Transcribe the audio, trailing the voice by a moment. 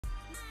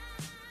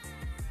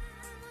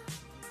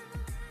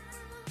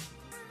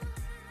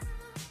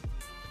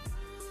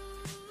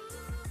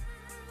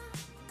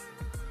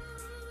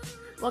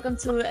Welcome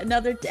to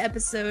another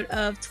episode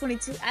of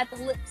 22 at the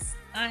Lips.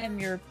 I am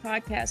your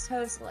podcast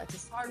host,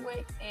 Alexis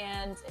Hardwick,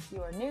 and if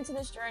you are new to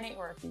this journey,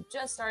 or if you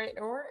just started,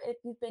 or if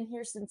you've been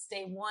here since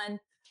day one,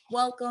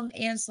 welcome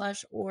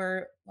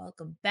or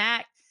welcome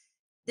back.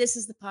 This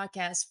is the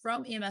podcast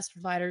from EMS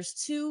providers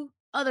to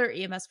other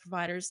EMS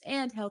providers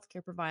and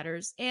healthcare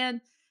providers.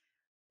 And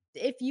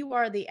if you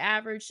are the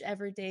average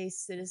everyday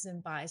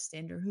citizen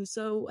bystander who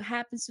so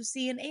happens to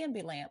see an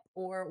ambulant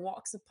or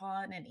walks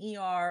upon an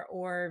ER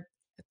or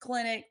a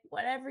clinic,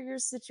 whatever your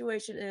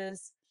situation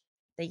is,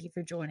 thank you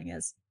for joining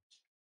us.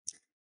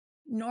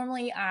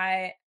 Normally,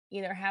 I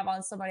either have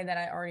on somebody that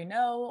I already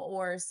know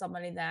or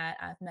somebody that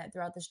I've met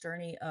throughout this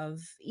journey of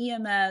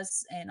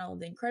EMS and all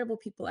the incredible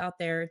people out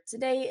there.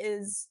 Today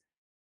is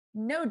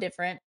no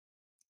different.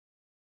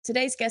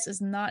 Today's guest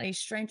is not a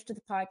stranger to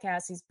the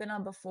podcast. He's been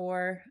on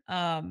before.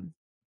 I'm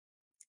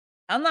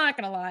not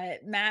gonna lie,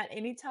 Matt,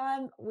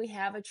 anytime we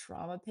have a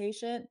trauma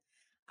patient,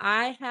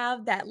 I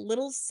have that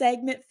little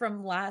segment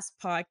from last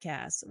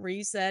podcast where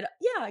you said,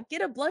 yeah,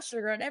 get a blood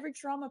sugar on every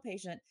trauma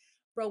patient.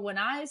 Bro, when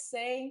I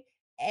say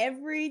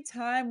every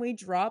time we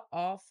drop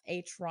off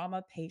a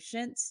trauma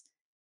patient,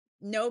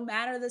 no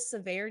matter the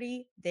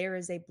severity, there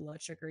is a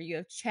blood sugar. You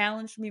have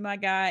challenged me, my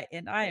guy,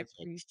 and I That's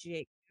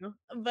appreciate you.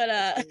 But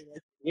that's what we like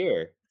to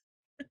hear.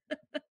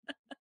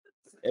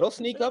 It'll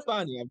sneak up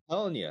on you, I'm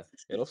telling you.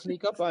 It'll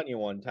sneak up on you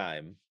one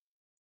time.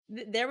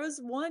 There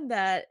was one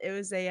that it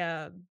was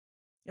a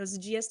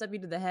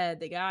GSW to the head.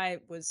 The guy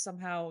was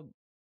somehow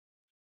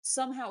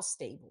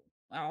stable.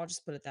 I'll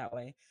just put it that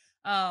way.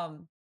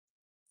 Um,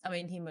 I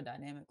mean,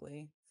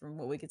 hemodynamically, from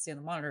what we could see on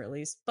the monitor at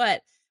least.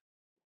 But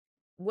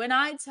when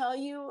I tell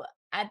you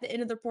at the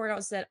end of the report, I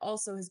said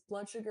also his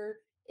blood sugar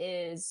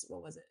is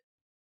what was it?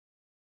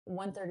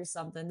 130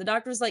 something. The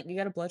doctor was like, "You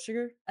got a blood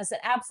sugar?" I said,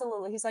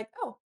 "Absolutely." He's like,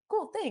 "Oh,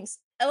 cool, thanks."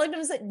 I looked at him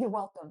and said, "You're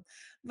welcome."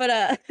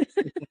 But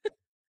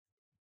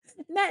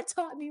Matt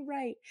taught me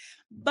right.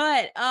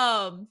 But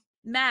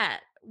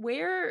Matt,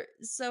 where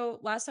so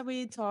last time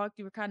we talked,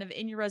 you were kind of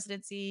in your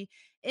residency,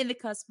 in the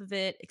cusp of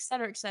it, et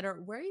cetera, et cetera.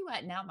 Where are you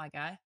at now, my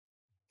guy?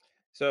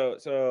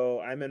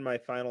 So I'm in my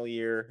final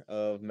year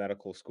of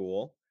medical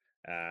school,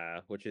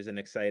 which is an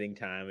exciting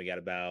time. We got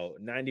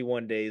about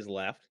 91 days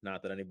left,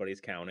 not that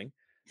anybody's counting.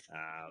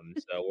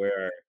 So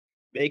we're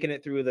making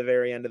it through the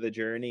very end of the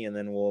journey, and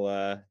then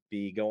we'll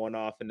be going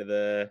off into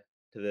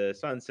the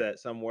sunset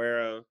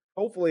somewhere.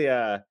 Hopefully,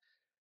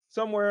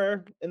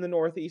 somewhere in the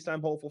Northeast.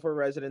 I'm hopeful for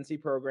residency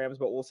programs,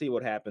 but we'll see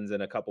what happens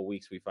in a couple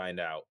weeks. We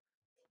find out.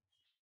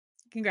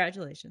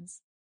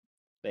 Congratulations.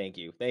 Thank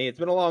you. It's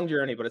been a long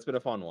journey, but it's been a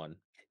fun one.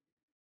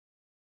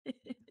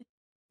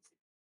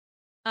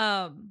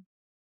 um,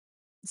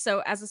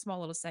 so as a small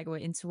little segue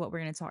into what we're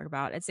going to talk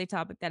about, it's a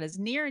topic that is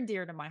near and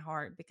dear to my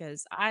heart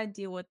because I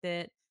deal with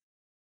it.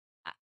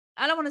 I,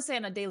 I don't want to say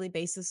on a daily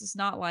basis. It's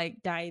not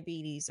like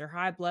diabetes or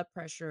high blood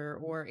pressure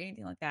or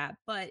anything like that,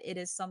 but it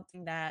is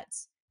something that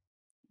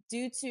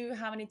due to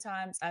how many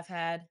times I've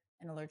had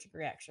an allergic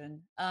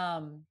reaction,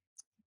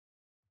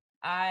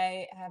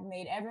 I have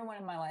made everyone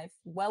in my life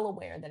well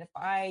aware that if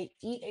I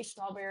eat a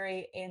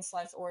strawberry and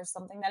slash or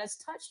something that has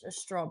touched a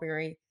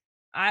strawberry,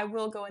 I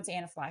will go into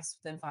anaphylaxis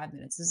within 5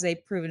 minutes. This is a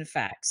proven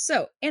fact.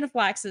 So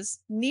anaphylaxis,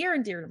 near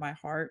and dear to my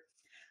heart.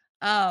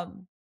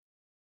 Um,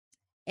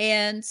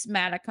 and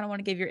Matt, I kind of want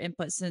to give your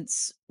input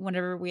since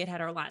whenever we had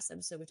our last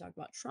episode, we talked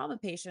about trauma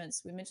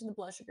patients. We mentioned the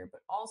blood sugar,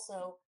 but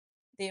also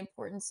the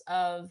importance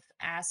of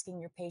asking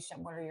your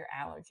patient what are your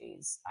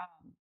allergies.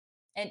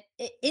 And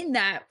in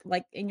that,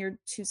 like in your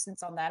 2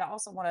 cents on that, I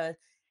also want to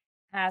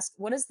ask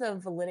what is the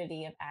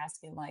validity of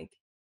asking like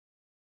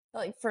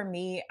for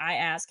me, I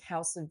ask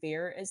how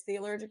severe is the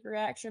allergic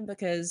reaction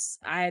because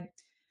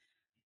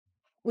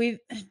we've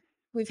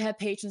we've had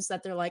patients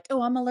that they're like,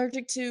 "Oh, I'm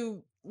allergic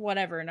to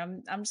whatever." And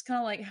I'm just kind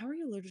of like, "How are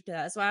you allergic to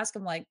that?" So I ask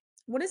them like,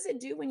 "What does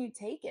it do when you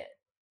take it?"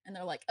 And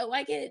they're like, "Oh,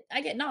 I get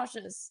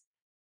nauseous."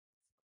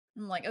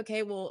 I'm like,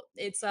 "Okay, well,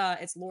 it's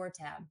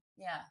Loratab."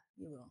 Yeah,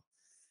 you will.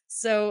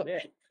 So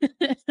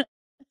Yeah.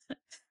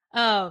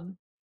 um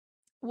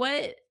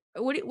what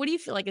do you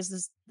feel like is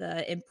this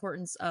the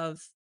importance of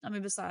I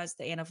mean besides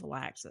the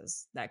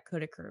anaphylaxis that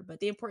could occur, but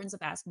the importance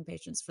of asking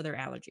patients for their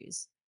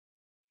allergies?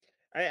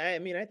 I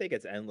mean, I think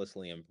it's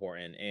endlessly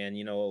important. And,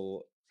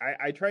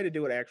 I try to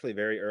do it actually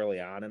very early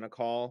on in a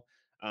call,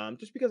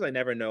 just because I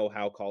never know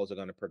how calls are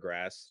going to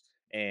progress.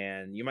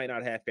 And you might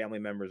not have family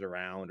members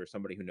around or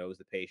somebody who knows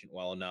the patient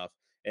well enough.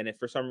 And if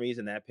for some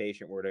reason that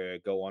patient were to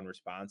go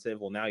unresponsive,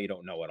 well, now you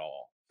don't know at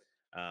all.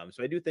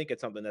 So I do think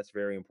it's something that's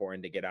very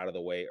important to get out of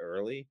the way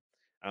early,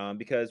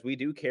 because we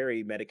do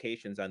carry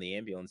medications on the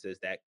ambulances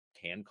that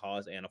can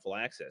cause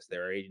anaphylaxis.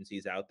 There are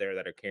agencies out there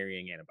that are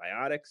carrying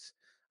antibiotics.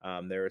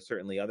 There are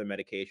certainly other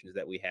medications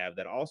that we have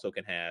that also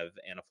can have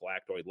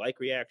anaphylactoid like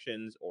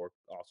reactions or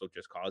also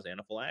just cause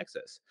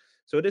anaphylaxis.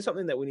 So it is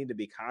something that we need to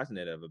be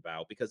cognitive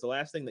about, because the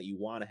last thing that you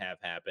want to have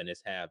happen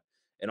is have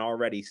an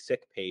already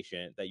sick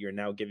patient that you're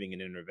now giving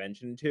an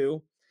intervention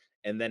to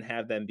and then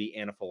have them be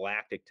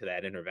anaphylactic to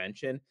that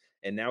intervention.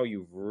 And now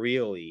you've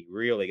really,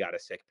 really got a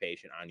sick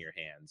patient on your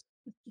hands.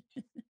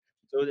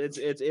 So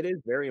it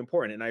is very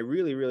important, and I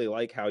really, really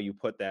like how you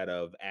put that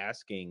of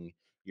asking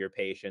your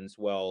patients,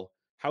 "Well,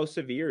 how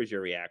severe is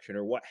your reaction?"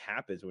 or "What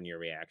happens when your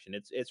reaction?"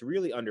 It's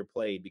really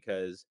underplayed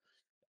because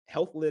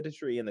health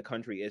literacy in the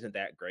country isn't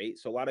that great.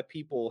 So a lot of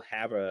people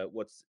have a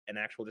what's an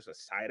actual just a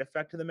side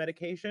effect to the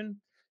medication,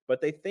 but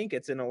they think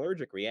it's an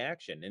allergic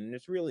reaction, and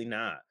it's really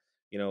not.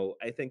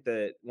 I think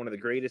that one of the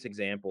greatest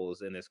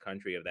examples in this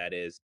country of that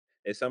is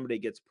somebody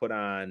gets put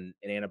on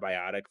an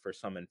antibiotic for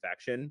some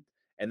infection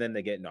and then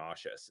they get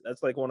nauseous.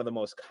 That's like one of the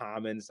most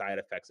common side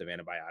effects of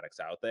antibiotics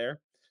out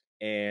there.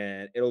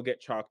 And it'll get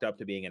chalked up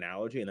to being an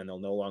allergy, and then they'll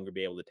no longer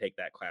be able to take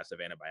that class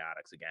of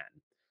antibiotics again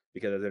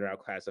because they're now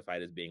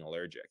classified as being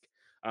allergic.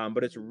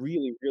 But it's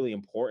really, really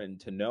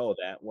important to know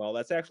that, well,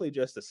 that's actually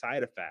just a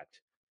side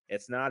effect.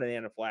 It's not an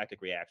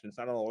anaphylactic reaction. It's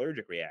not an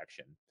allergic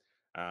reaction.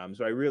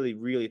 So I really,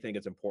 really think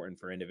it's important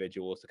for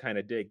individuals to kind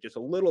of dig just a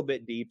little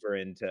bit deeper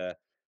into,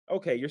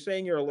 okay, you're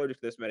saying you're allergic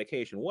to this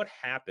medication. What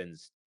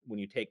happens when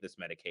you take this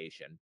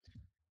medication?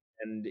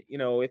 And,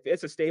 if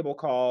it's a stable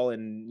call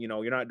and,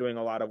 you're not doing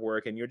a lot of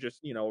work and you're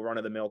just, run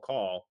of the mill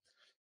call,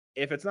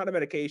 if it's not a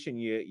medication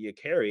you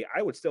carry,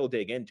 I would still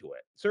dig into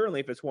it.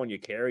 Certainly, if it's one you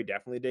carry,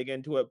 definitely dig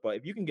into it. But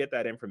if you can get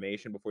that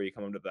information before you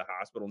come into the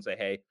hospital and say,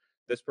 "Hey,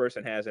 this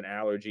person has an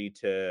allergy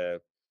to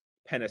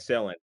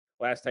penicillin.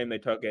 Last time they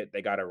took it,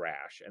 they got a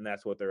rash, and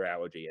that's what their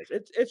allergy is."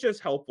 It's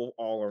just helpful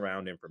all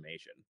around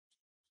information.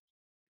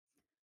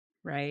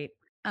 Right.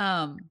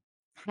 Um,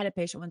 had a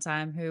patient one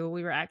time who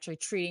we were actually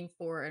treating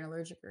for an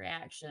allergic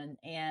reaction.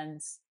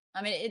 And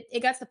I mean,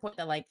 it got to the point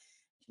that like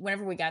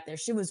whenever we got there,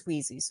 she was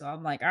wheezy. So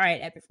I'm like, all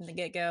right, epi from the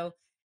get go.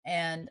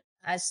 And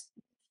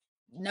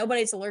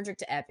nobody's allergic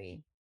to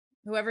epi.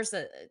 Whoever's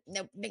the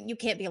no, you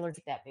can't be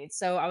allergic to epi.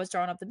 So I was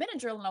drawing up the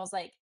Benadryl and I was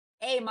like,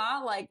 hey ma,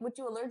 like what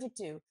you allergic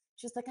to?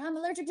 She's like, I'm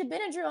allergic to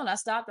Benadryl. And I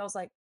stopped. I was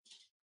like,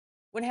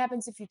 what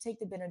happens if you take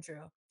the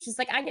Benadryl? She's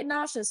like, I get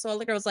nauseous. So I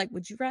look at her, I was like,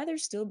 would you rather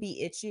still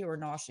be itchy or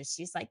nauseous?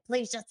 She's like,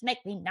 please just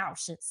make me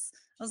nauseous.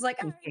 I was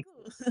like, all right,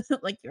 cool.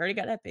 Like you already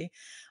got epi.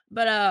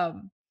 But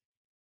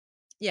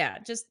yeah,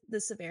 just the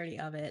severity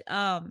of it.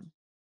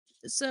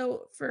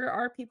 So for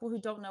our people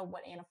who don't know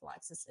what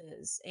anaphylaxis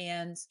is,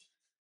 and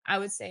I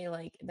would say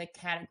like the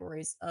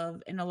categories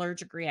of an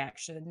allergic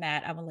reaction,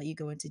 Matt, I'm gonna let you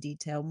go into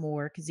detail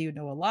more because you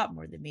know a lot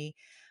more than me.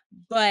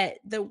 But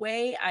the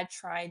way I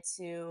try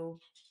to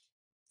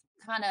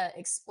kind of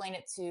explain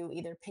it to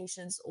either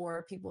patients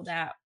or people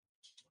that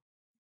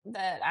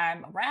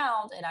I'm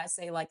around and I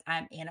say like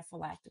I'm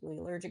anaphylactically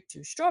allergic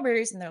to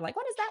strawberries and they're like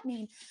what does that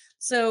mean?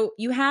 So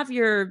you have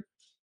your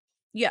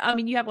yeah, I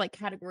mean you have like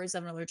categories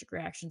of an allergic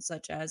reaction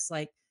such as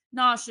like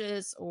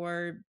nauseous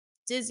or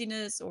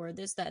dizziness or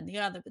this that and the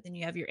other, but then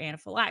you have your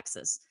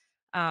anaphylaxis.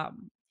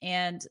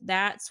 And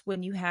that's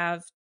when you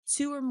have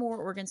two or more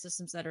organ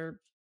systems that are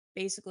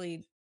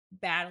basically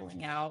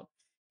battling out.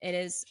 It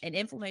is an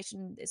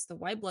inflammation, it's the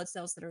white blood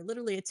cells that are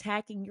literally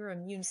attacking your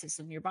immune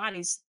system, your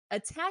body's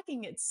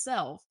attacking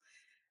itself,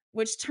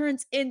 which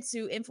turns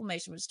into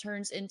inflammation, which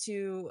turns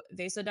into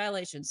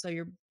vasodilation. So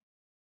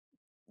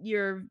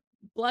your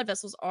blood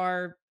vessels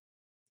are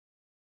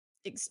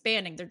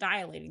expanding, they're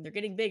dilating, they're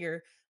getting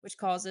bigger, which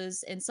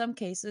causes in some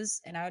cases,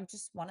 and I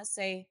just want to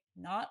say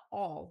not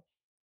all,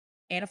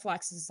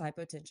 anaphylaxis is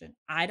hypotension.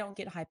 I don't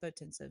get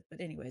hypotensive, but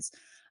anyways,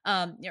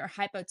 your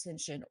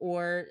hypotension,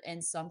 or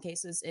in some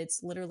cases,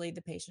 it's literally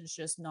the patient's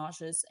just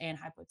nauseous and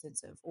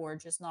hypotensive, or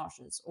just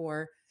nauseous,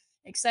 or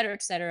et cetera,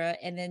 et cetera.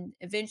 And then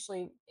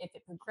eventually, if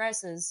it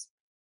progresses,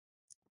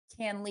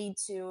 can lead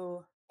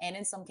to, and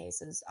in some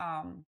cases,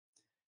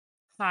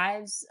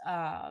 hives,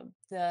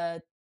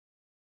 the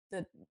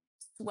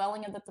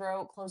swelling of the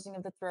throat, closing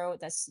of the throat.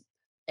 That's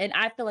and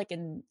I feel like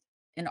in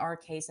our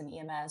case in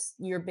EMS,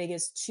 your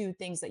biggest two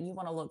things that you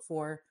want to look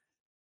for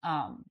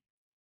um,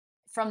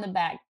 from the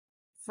back,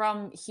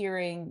 from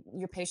hearing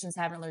your patients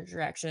have an allergic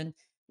reaction,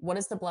 what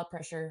is the blood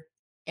pressure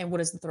and what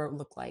does the throat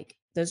look like?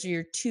 Those are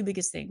your two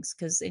biggest things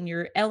because in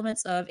your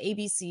elements of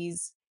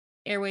ABCs,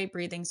 airway,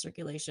 breathing,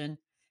 circulation,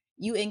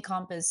 you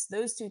encompass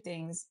those two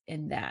things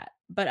in that.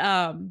 But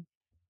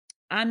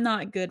I'm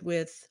not good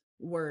with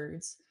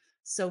words.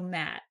 So,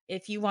 Matt,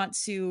 if you want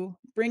to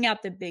bring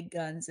out the big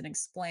guns and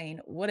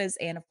explain what is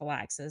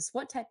anaphylaxis,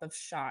 what type of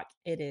shock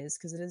it is,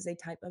 because it is a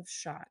type of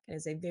shock. It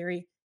is a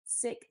very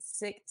sick,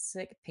 sick,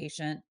 sick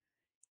patient.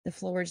 The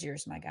floor is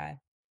yours, my guy.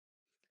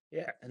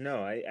 Yeah,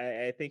 no,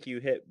 I think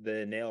you hit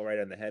the nail right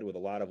on the head with a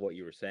lot of what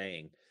you were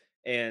saying.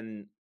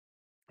 And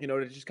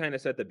to just kind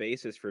of set the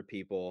basis for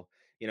people,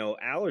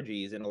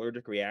 allergies and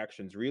allergic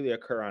reactions really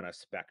occur on a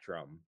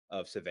spectrum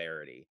of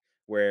severity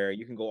where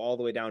you can go all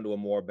the way down to a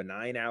more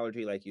benign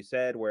allergy, like you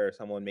said, where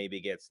someone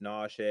maybe gets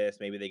nauseous,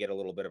 maybe they get a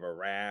little bit of a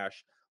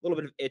rash, a little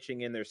bit of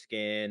itching in their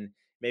skin,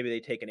 maybe they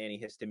take an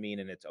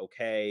antihistamine and it's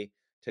okay,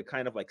 to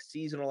kind of like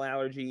seasonal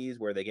allergies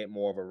where they get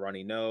more of a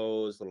runny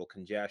nose, little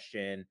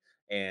congestion.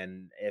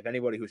 And if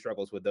anybody who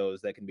struggles with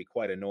those, that can be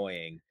quite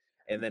annoying.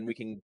 And then we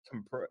can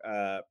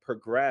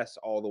progress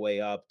all the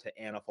way up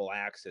to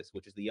anaphylaxis,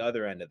 which is the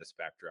other end of the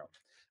spectrum,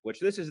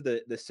 which this is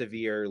the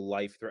severe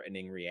life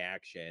threatening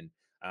reaction.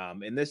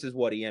 And this is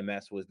what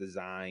EMS was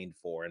designed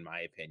for, in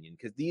my opinion,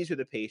 because these are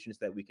the patients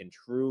that we can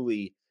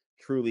truly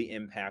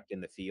impact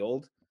in the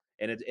field.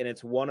 And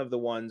it's one of the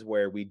ones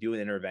where we do an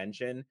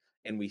intervention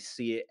and we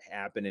see it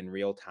happen in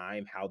real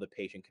time, how the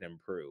patient can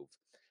improve.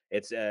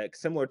 It's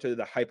similar to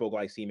the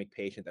hypoglycemic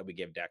patient that we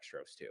give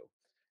dextrose to.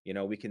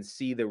 We can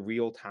see the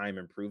real time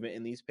improvement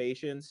in these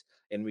patients,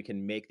 and we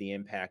can make the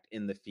impact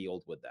in the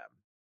field with them.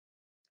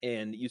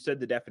 And you said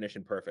the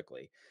definition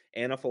perfectly.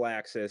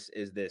 Anaphylaxis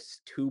is this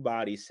two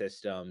body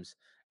systems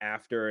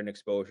after an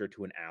exposure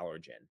to an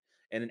allergen.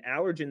 And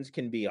allergens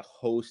can be a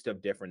host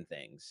of different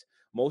things.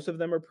 Most of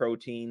them are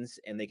proteins,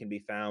 and they can be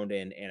found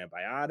in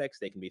antibiotics,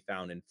 they can be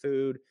found in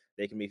food,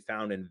 they can be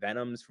found in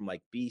venoms from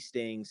like bee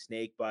stings,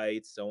 snake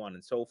bites, so on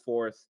and so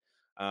forth.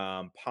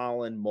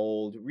 Pollen,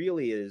 mold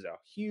really is a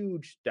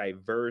huge,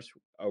 diverse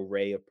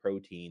array of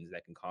proteins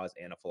that can cause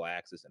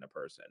anaphylaxis in a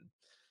person.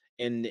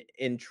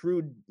 In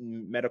true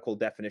medical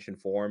definition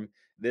form,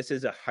 this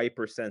is a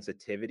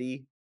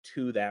hypersensitivity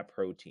to that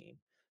protein.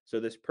 So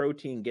this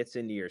protein gets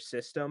into your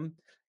system,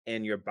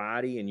 and your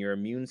body and your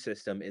immune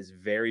system is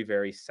very,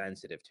 very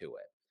sensitive to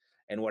it.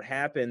 And what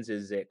happens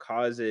is it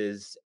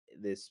causes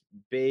this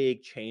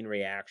big chain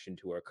reaction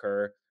to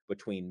occur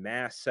between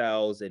mast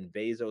cells and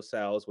basal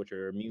cells, which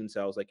are immune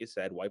cells, like you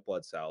said, white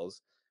blood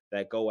cells,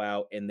 that go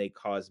out and they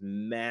cause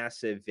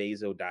massive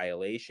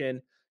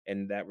vasodilation,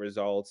 and that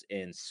results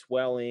in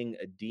swelling,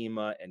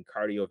 edema, and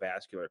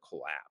cardiovascular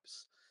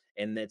collapse.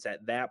 And it's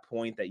at that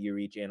point that you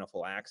reach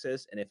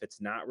anaphylaxis. And if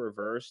it's not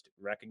reversed,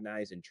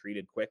 recognized, and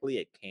treated quickly,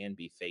 it can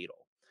be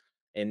fatal.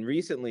 And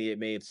recently, it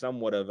made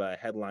somewhat of a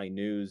headline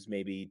news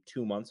maybe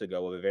 2 months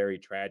ago of a very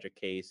tragic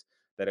case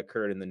that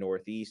occurred in the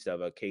Northeast of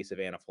a case of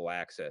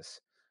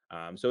anaphylaxis.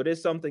 So it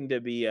is something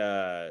to be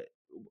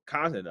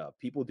cognizant of.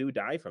 People do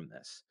die from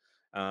this.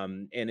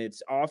 And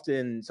it's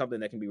often something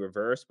that can be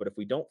reversed. But if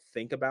we don't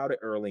think about it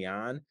early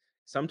on,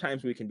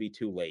 sometimes we can be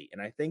too late.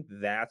 And I think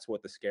that's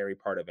what the scary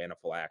part of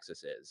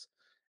anaphylaxis is.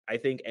 I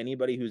think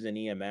anybody who's in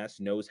EMS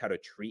knows how to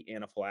treat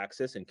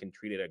anaphylaxis and can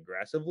treat it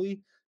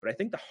aggressively, but I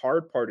think the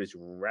hard part is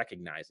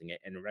recognizing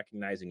it and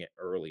recognizing it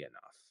early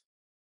enough.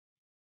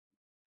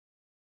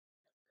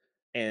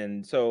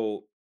 And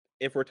so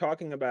if we're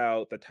talking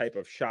about the type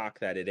of shock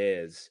that it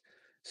is,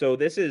 so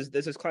this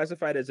is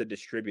classified as a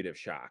distributive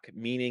shock,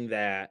 meaning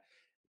that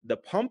the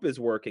pump is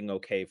working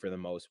okay for the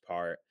most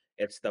part.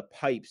 It's the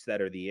pipes that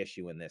are the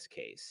issue in this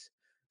case.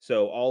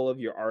 So all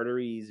of your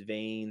arteries,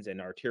 veins, and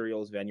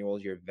arterioles,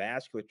 venules, your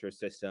vasculature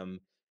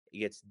system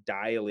gets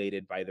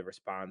dilated by the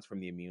response from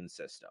the immune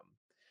system.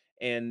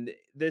 And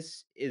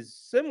this is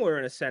similar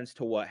in a sense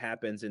to what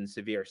happens in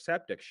severe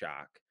septic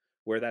shock,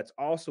 where that's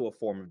also a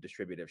form of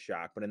distributive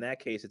shock. But in that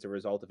case, it's a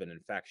result of an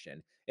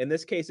infection. In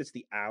this case, it's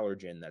the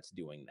allergen that's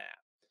doing that.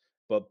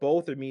 But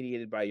both are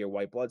mediated by your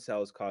white blood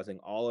cells causing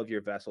all of your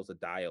vessels to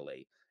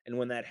dilate. And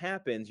when that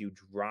happens, you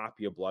drop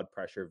your blood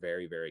pressure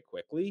very, very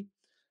quickly.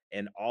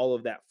 And all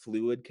of that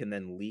fluid can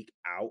then leak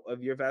out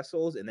of your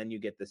vessels. And then you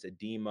get this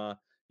edema,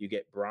 you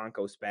get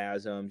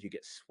bronchospasms, you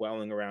get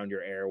swelling around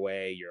your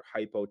airway, you're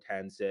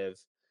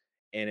hypotensive,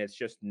 and it's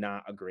just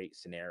not a great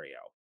scenario.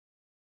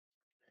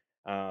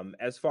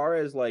 As far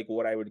as like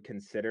what I would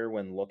consider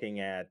when looking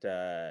at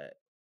the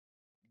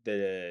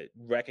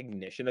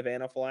recognition of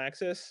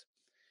anaphylaxis,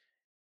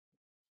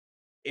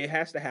 it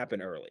has to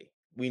happen early.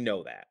 We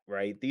know that,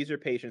 right? These are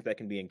patients that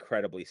can be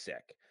incredibly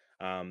sick.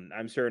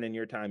 I'm certain in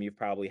your time you've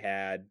probably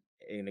had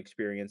an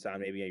experience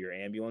on maybe your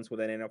ambulance with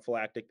an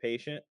anaphylactic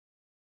patient.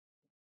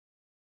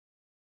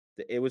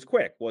 It was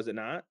quick, was it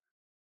not?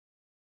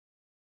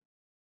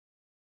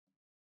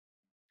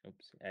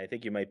 Oops, I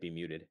think you might be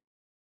muted.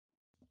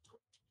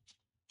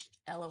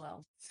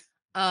 LOL.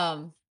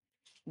 Um,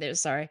 no,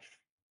 sorry.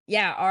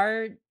 Yeah,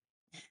 our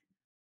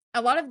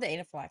a lot of the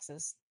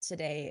anaphylaxis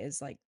today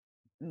is like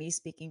me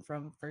speaking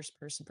from first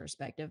person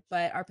perspective,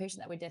 but our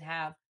patient that we did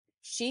have,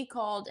 she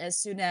called as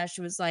soon as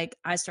she was like,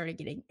 I started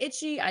getting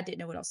itchy. I didn't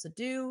know what else to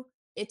do.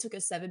 It took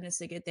us 7 minutes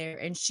to get there,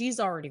 and she's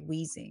already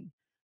wheezing.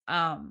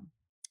 Um,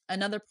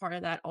 Another part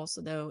of that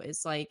also though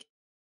is like,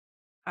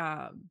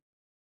 um,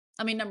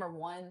 I mean, number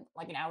one,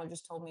 like an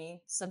allergist told me,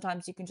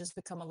 sometimes you can just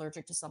become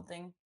allergic to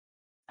something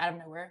out of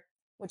nowhere,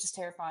 which is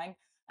terrifying.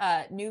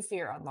 New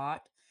fear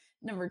unlocked.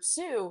 Number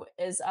two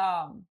is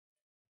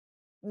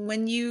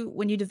when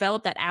you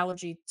develop that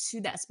allergy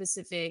to that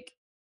specific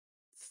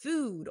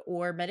food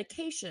or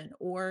medication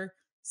or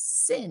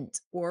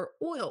scent or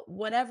oil,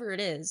 whatever it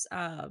is,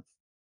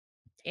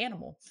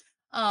 animal,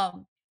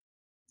 um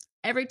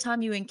every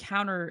time you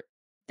encounter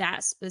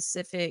that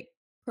specific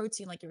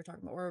protein like you were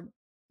talking about, or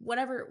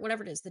whatever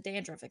it is, the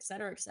dandruff, et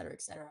cetera, et cetera,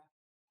 et cetera,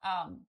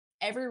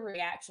 every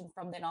reaction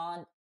from then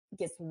on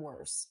gets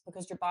worse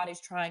because your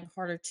body's trying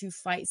harder to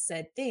fight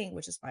said thing,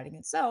 which is fighting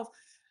itself.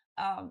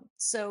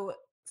 So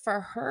for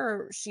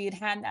her, she had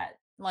had that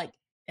like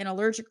an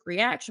allergic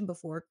reaction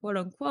before, quote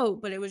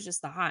unquote, but it was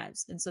just the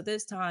hives. And so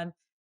this time,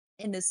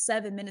 in the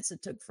 7 minutes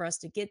it took for us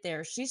to get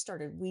there, she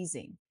started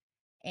wheezing.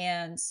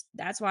 And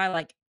that's why,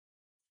 like,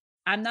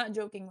 I'm not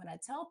joking when I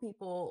tell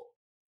people,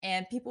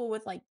 and people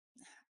with like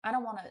I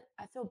don't wanna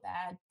I feel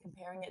bad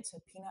comparing it to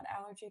peanut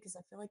allergy because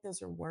I feel like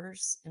those are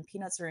worse, and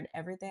peanuts are in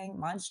everything.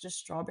 Mine's just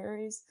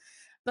strawberries.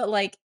 But,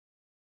 like,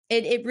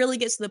 it really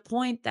gets to the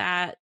point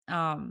that,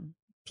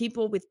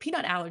 people with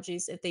peanut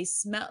allergies, if they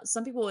smell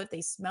some people, if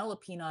they smell a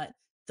peanut,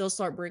 they'll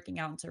start breaking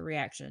out into a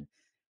reaction.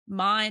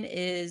 Mine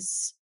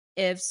is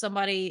if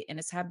somebody and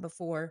it's happened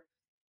before,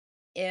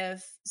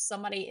 if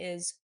somebody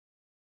is,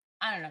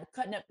 I don't know,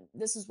 cutting up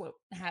this is what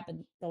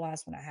happened the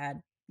last one I had,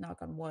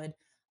 knock on wood.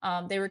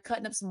 They were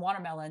cutting up some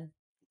watermelon,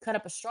 cut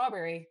up a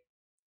strawberry,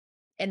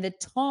 and the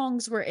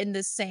tongs were in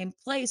the same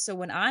place, so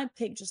when I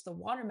picked just the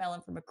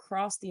watermelon from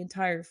across the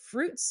entire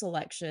fruit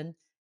selection,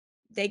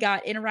 they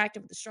got interactive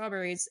with the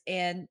strawberries,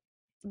 and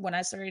when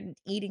I started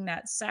eating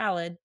that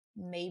salad,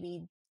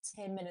 maybe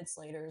 10 minutes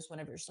later is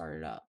whenever it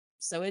started up.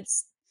 So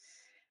it's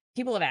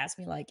people have asked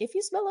me like, "If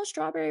you smell a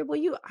strawberry, will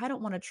you?" I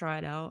don't wanna try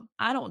it out.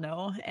 I don't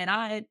know, and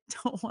I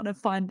don't wanna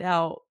find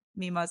out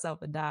me,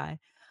 myself, and die.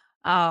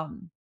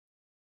 Um,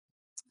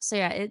 so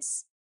yeah,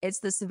 it's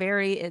the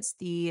severity, it's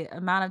the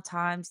amount of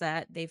times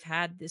that they've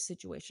had this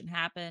situation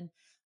happen.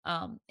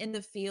 In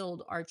the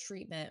field, our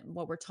treatment,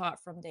 what we're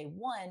taught from day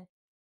one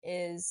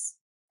is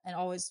and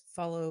always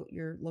follow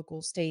your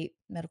local state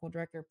medical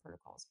director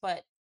protocols.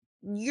 But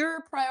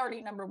your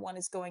priority number one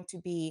is going to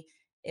be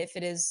if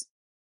it is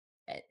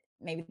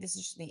maybe this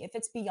is just me, if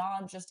it's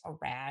beyond just a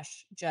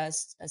rash,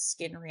 just a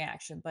skin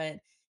reaction, but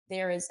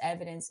there is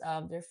evidence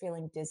of they're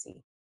feeling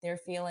dizzy, they're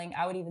feeling,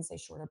 I would even say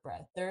short of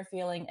breath, they're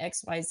feeling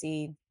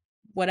XYZ,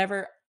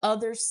 whatever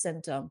other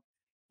symptom,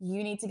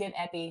 you need to get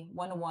epi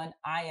 1 to 1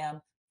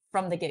 IM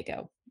from the get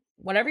go.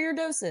 Whatever your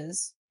dose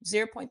is,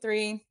 zero point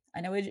 0.3.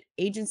 I know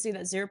agency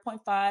that's zero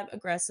point 0.5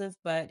 aggressive,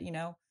 but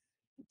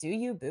do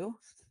you, boo?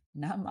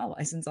 Not my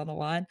license on the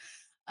line.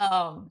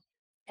 Um,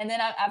 and then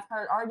I've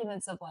heard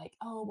arguments of like,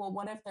 oh, well,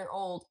 what if they're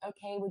old?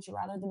 Okay, would you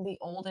rather them be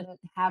old and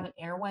have an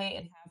airway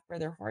and have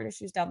further heart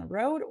issues down the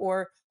road,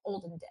 or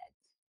old and dead?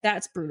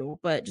 That's brutal,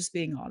 but just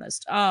being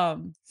honest.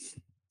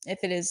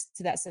 If it is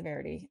to that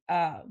severity,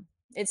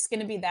 it's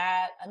going to be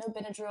that. I know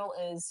Benadryl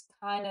is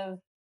kind of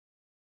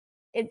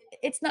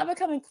it's not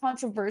becoming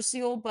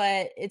controversial,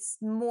 but it's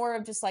more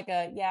of just like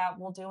a, "Yeah,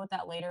 we'll deal with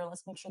that later.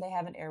 Let's make sure they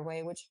have an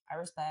airway," which I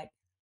respect.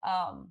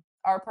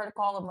 Our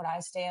protocol and what I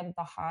stand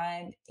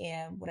behind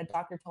and what a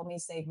doctor told me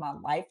saved my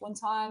life one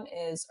time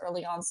is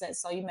early onset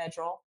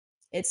Solu-Medrol.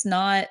 It's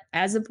not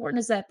as important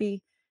as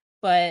epi,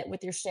 but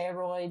with your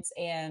steroids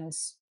and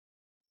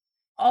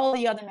all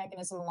the other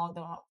mechanism along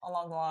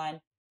the line,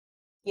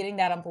 getting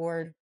that on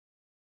board.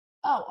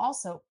 Oh,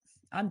 also,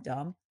 I'm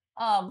dumb.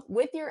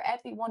 With your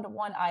epi 1 to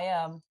 1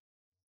 IM,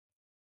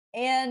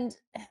 and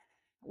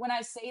when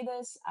I say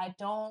this, I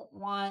don't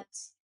want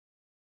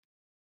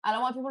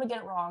people to get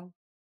it wrong.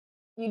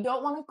 You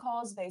don't want to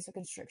cause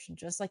vasoconstriction,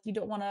 just like you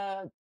don't want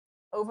to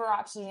over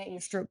oxygenate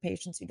your stroke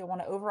patients. You don't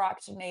want to over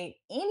oxygenate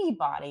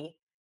anybody.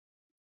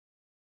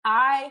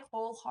 I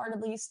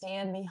wholeheartedly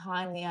stand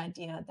behind the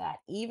idea that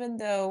even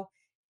though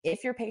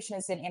if your patient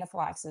is in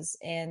anaphylaxis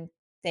and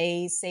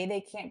they say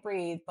they can't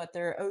breathe, but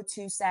their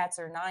O2 sats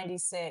are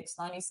 96,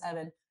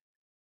 97,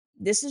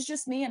 this is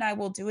just me and I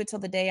will do it till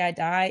the day I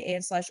die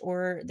and slash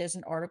or there's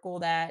an article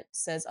that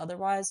says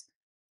otherwise.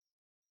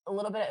 A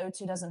little bit of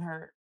O2 doesn't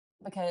hurt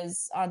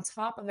because on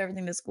top of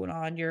everything that's going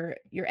on, your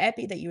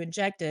epi that you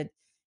injected,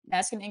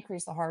 that's going to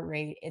increase the heart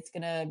rate. It's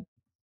going to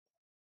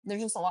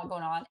there's just a lot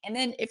going on. And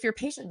then if your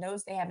patient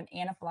knows they have an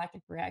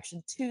anaphylactic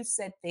reaction to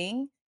said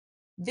thing,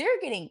 they're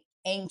getting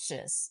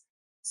anxious.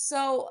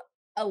 So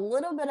a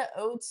little bit of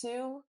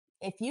O2,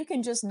 if you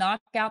can just knock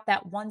out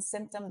that one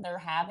symptom they're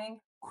having,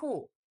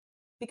 cool.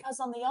 Because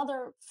on the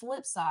other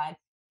flip side,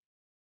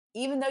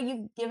 even though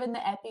you've given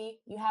the epi,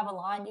 you have a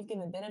line, you've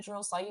given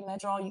Benadryl,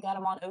 Solu-Medrol, you got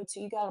them on O2,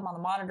 you got them on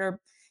the monitor,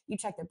 you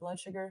check their blood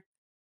sugar.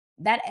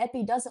 That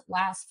epi doesn't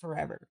last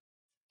forever.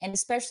 And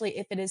especially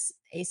if it is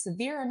a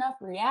severe enough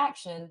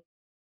reaction,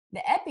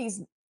 the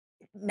epi's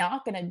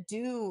not going to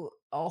do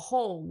a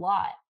whole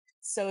lot.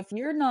 So if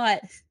you're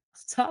not on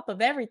top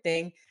of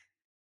everything,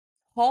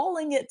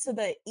 hauling it to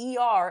the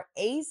ER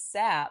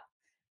ASAP.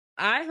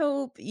 I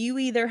hope you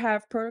either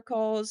have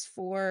protocols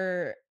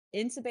for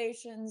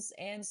intubations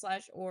and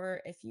slash or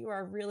if you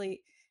are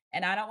really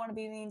and I don't want to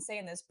be mean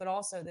saying this, but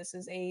also this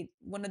is a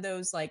one of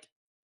those like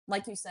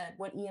you said,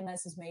 what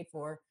EMS is made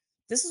for.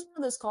 This is one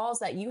of those calls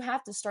that you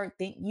have to start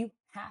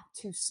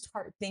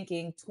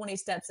thinking 20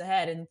 steps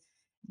ahead and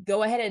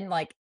go ahead and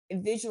like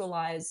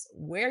visualize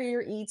where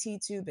your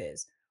ET tube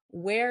is,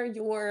 where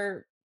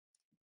your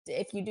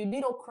if you do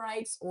needle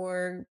cripes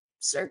or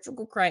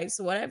surgical cripes,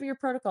 whatever your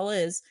protocol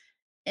is,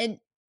 and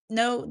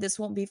no, this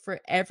won't be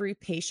for every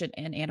patient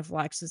in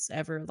anaphylaxis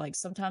ever. Like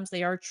sometimes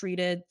they are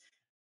treated.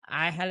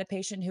 I had a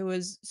patient who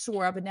was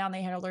swore up and down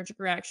they had an allergic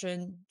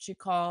reaction. She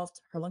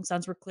coughed, her lung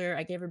sounds were clear.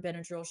 I gave her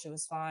Benadryl, she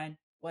was fine,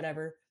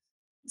 whatever.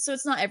 So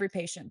it's not every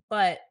patient,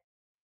 but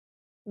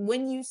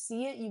when you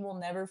see it, you will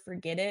never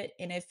forget it.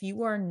 And if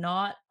you are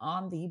not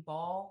on the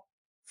ball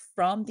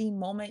from the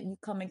moment you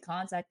come in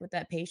contact with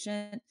that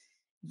patient,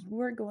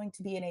 you are going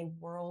to be in a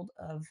world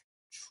of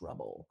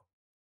trouble.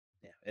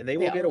 Yeah, and they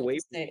will Yeah, I get like away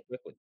to from you say,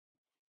 quickly.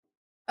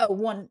 oh,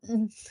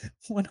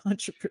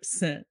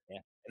 100%. Yeah,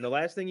 and the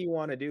last thing you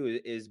wanna do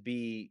is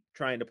be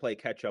trying to play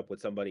catch up with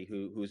somebody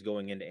who's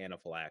going into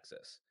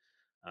anaphylaxis.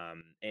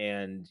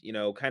 And,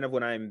 kind of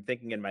when I'm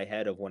thinking in my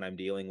head of when I'm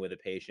dealing with a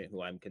patient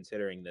who I'm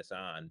considering this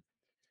on,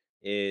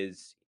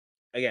 is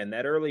again,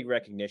 that early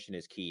recognition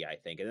is key, I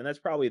think. And then that's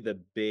probably the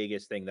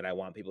biggest thing that I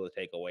want people to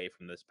take away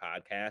from this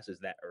podcast is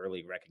that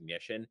early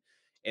recognition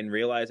and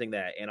realizing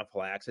that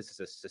anaphylaxis is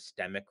a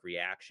systemic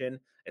reaction.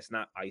 It's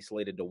not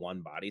isolated to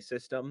one body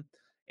system.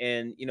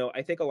 And,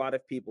 I think a lot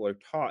of people are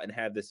taught and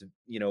have this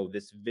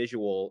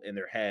visual in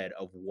their head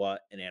of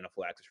what an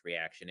anaphylaxis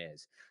reaction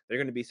is. They're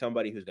going to be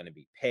somebody who's going to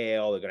be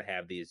pale. They're going to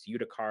have these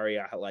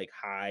urticaria like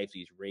hives,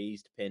 these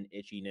raised pin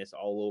itchiness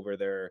all over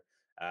their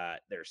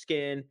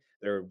skin.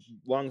 Their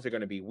lungs are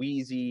going to be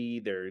wheezy.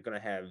 They're going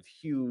to have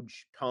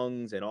huge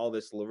tongues and all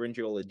this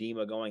laryngeal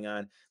edema going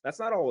on. That's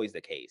not always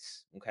the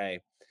case. Okay.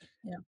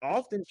 Yeah.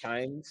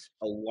 Oftentimes,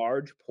 a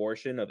large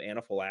portion of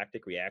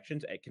anaphylactic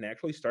reactions can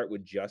actually start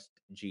with just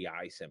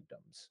GI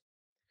symptoms.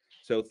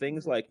 So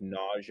things Mhm. like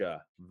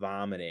nausea,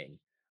 vomiting,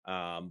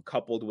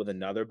 coupled with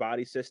another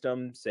body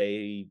system,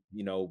 say,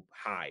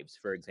 hives,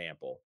 for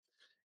example,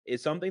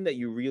 is something that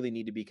you really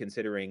need to be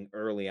considering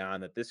early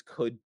on that this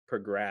could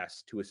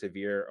progress to a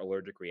severe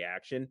allergic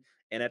reaction.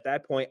 And at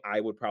that point,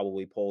 I would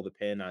probably pull the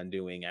pin on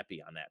doing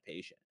epi on that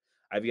patient.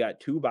 I've got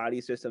two body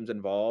systems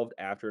involved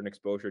after an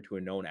exposure to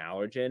a known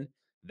allergen.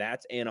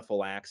 That's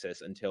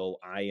anaphylaxis until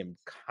I am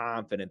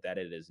confident that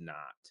it is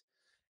not.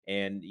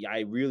 And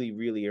I really,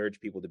 really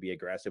urge people to be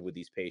aggressive with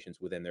these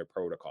patients within their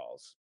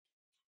protocols.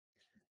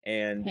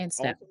 And Hands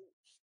down. also,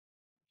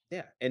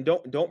 yeah, and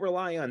don't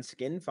rely on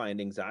skin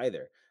findings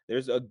either.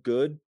 There's a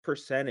good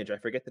percentage, I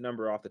forget the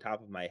number off the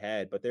top of my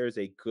head, but there's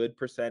a good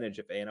percentage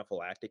of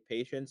anaphylactic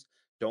patients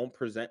don't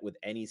present with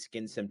any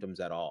skin symptoms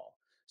at all.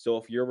 So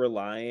if you're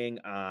relying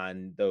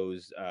on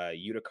those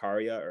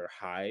urticaria or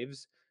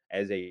hives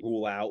as a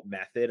rule out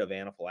method of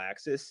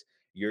anaphylaxis,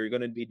 you're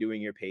going to be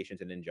doing your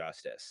patient an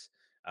injustice.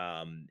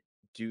 Um,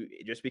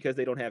 just because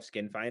they don't have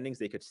skin findings,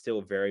 they could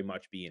still very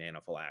much be an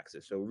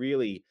anaphylaxis. So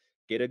really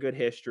get a good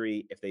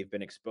history. If they've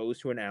been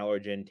exposed to an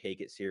allergen,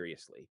 take it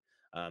seriously.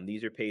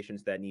 These are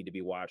patients that need to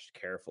be watched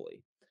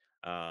carefully.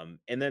 And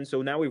then,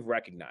 so now we've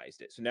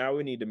recognized it. So now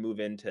we need to move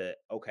into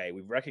okay,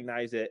 we've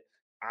recognized it.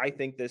 I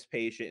think this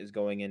patient is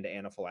going into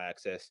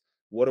anaphylaxis.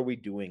 What are we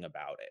doing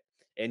about it?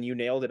 And you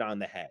nailed it on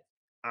the head.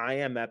 I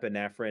am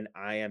epinephrine.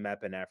 I am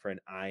epinephrine.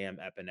 I am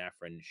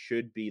epinephrine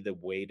should be the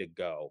way to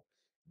go.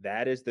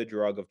 That is the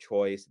drug of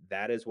choice.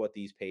 That is what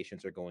these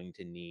patients are going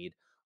to need.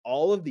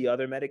 All of the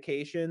other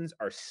medications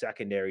are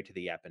secondary to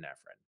the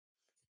epinephrine.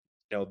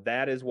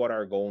 That is what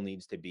our goal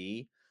needs to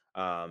be.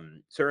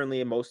 Certainly,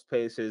 in most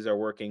places are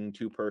working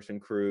two-person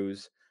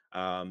crews.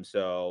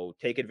 So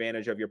take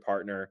advantage of your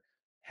partner,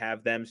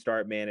 have them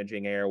start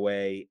managing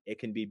airway. It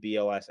can be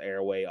BLS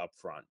airway up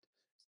front.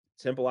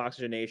 Simple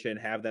oxygenation,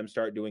 have them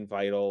start doing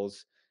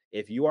vitals.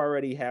 If you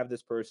already have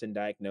this person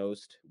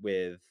diagnosed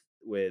with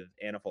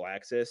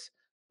anaphylaxis,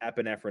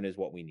 epinephrine is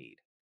what we need.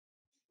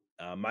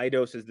 My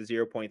dose is the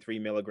zero point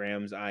 0.3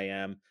 milligrams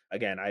IM.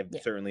 Again, I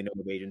Yeah. certainly know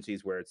of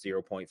agencies where it's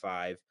zero point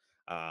 0.5.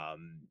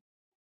 Um,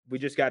 we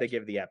just got to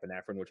give the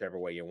epinephrine whichever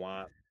way you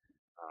want.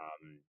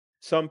 Um,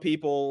 some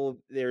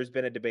people, there's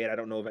been a debate. I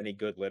don't know of any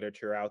good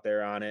literature out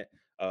there on it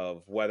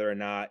of whether or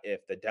not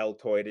if the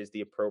deltoid is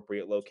the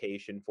appropriate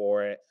location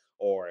for it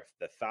or if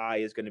the thigh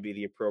is going to be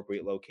the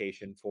appropriate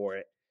location for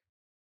it.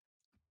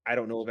 I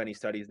don't know of any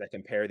studies that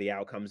compare the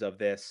outcomes of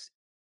this.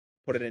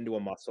 Put it into a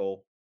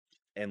muscle,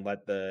 and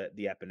let the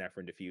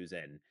epinephrine diffuse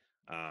in.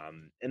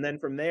 And then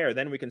from there,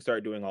 then we can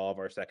start doing all of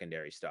our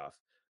secondary stuff.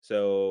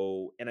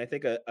 So, and I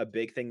think a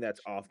big thing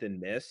that's often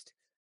missed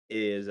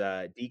is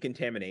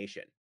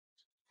decontamination.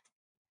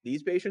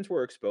 These patients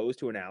were exposed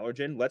to an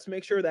allergen. Let's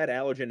make sure that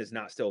allergen is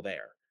not still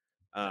there.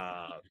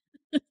 Uh,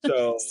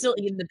 so, Still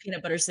eating the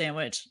peanut butter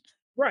sandwich.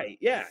 right,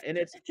 yeah, and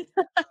it's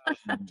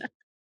um,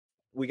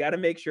 we got to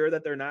make sure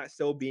that they're not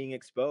still being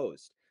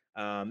exposed.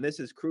 This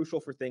is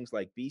crucial for things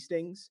like bee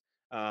stings,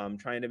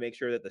 trying to make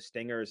sure that the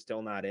stinger is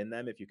still not in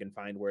them if you can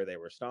find where they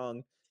were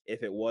stung.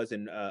 If it was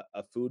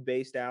a food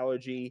based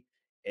allergy,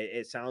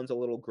 it sounds a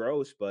little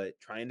gross, but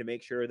trying to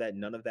make sure that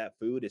none of that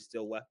food is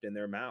still left in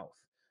their mouth.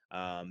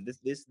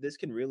 This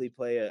can really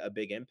play a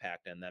big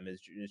impact on them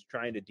is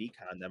trying to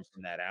decon them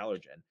from that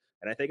allergen.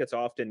 And I think it's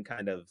often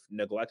kind of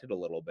neglected a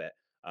little bit.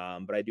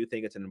 But I do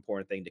think it's an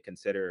important thing to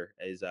consider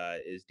is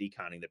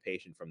deconning the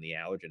patient from the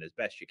allergen as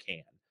best you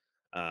can.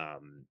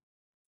 Um,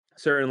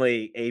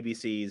 Certainly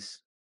ABCs,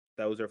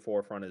 those are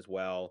forefront as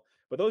well.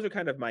 But those are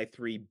kind of my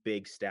three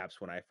big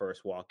steps when I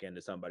first walk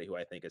into somebody who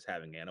I think is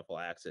having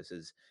anaphylaxis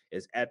is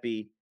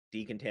epi,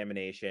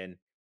 decontamination,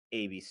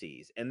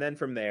 ABCs. And then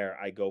from there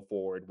I go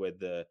forward with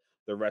the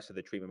rest of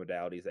the treatment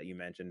modalities that you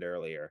mentioned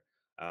earlier.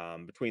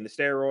 Between the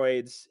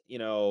steroids,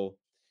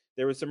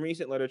 there was some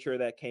recent literature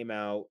that came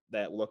out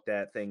that looked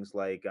at things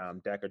like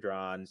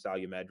Decadron,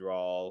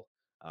 Salumedrol,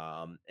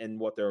 and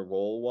what their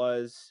role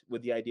was,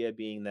 with the idea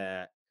being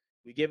that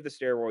we give the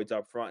steroids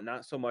up front,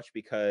 not so much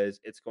because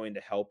it's going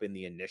to help in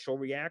the initial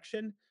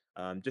reaction,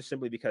 just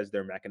simply because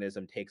their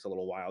mechanism takes a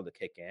little while to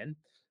kick in.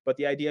 But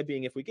the idea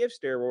being, if we give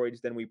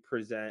steroids, then we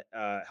present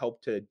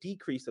help to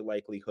decrease the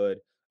likelihood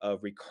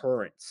of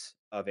recurrence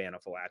of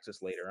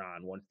anaphylaxis later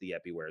on once the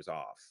epi wears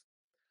off.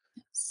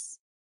 Yes.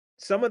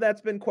 Some of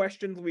that's been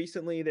questioned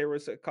recently. There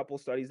was a couple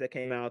studies that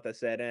came out that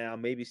said,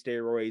 maybe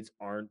steroids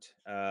aren't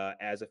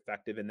as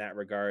effective in that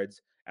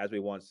regards as we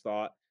once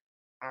thought.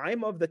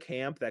 I'm of the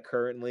camp that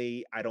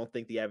currently I don't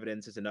think the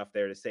evidence is enough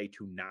there to say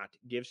to not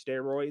give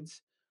steroids.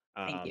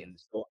 Thank you.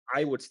 So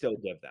I would still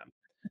give them.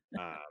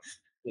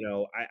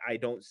 Um, I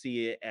don't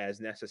see it as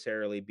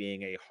necessarily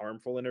being a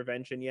harmful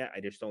intervention yet. I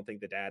just don't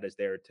think the data is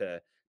there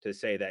to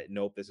say that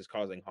nope, this is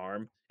causing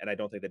harm, and I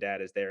don't think the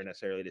data is there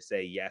necessarily to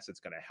say yes, it's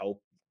going to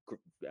help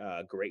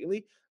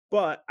greatly.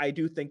 But I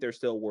do think they're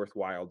still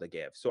worthwhile to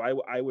give. So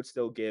I would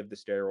still give the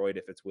steroid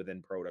if it's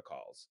within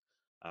protocols.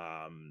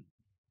 Um,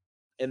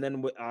 and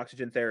then with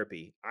oxygen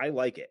therapy, I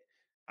like it.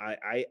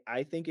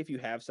 I think if you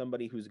have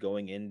somebody who's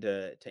going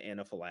into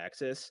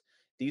anaphylaxis,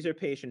 these are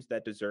patients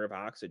that deserve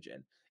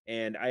oxygen.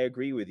 And I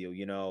agree with you.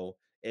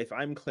 If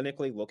I'm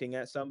clinically looking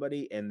at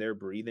somebody and they're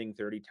breathing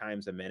 30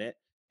 times a minute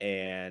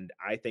and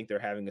I think they're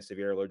having a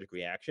severe allergic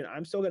reaction,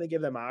 I'm still going to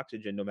give them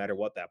oxygen no matter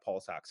what that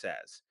pulse ox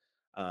says.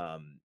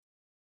 Um,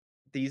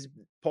 these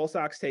pulse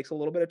ox takes a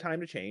little bit of time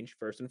to change,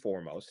 first and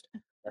foremost.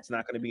 That's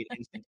not going to be an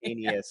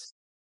instantaneous.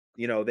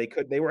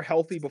 They were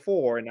healthy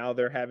before and now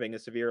they're having a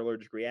severe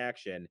allergic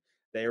reaction.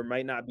 There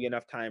might not be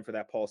enough time for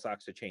that pulse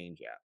ox to change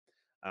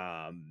yet.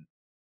 Um,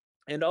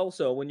 and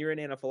also, when you're in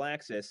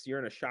anaphylaxis, you're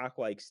in a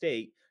shock-like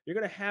state, you're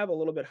gonna have a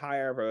little bit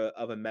higher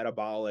of a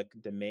metabolic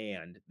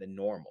demand than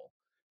normal.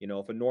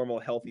 If a normal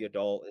healthy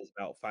adult is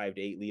about 5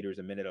 to 8 liters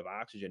a minute of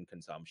oxygen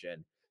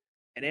consumption,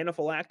 an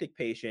anaphylactic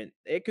patient,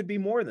 it could be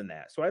more than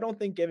that. So I don't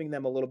think giving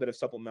them a little bit of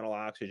supplemental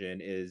oxygen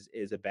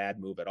is a bad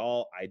move at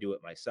all. I do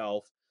it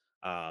myself.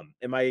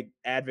 Am I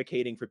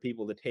advocating for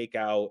people to take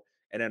out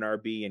an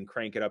NRB and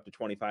crank it up to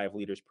 25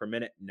 liters per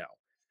minute? No.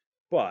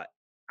 But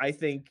I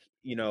think,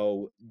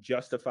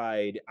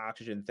 justified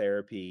oxygen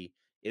therapy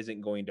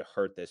isn't going to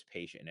hurt this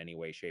patient in any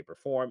way, shape, or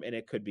form, and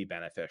it could be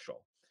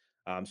beneficial.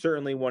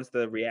 Certainly, once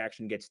the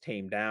reaction gets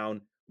tamed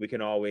down, we can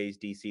always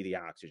DC the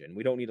oxygen.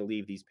 We don't need to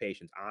leave these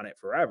patients on it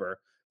forever.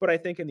 But I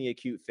think in the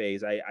acute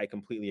phase, I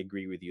completely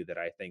agree with you that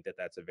I think that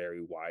that's a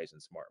very wise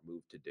and smart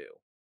move to do.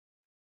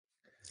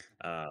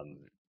 Um,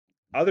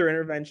 Other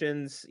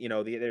interventions,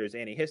 there's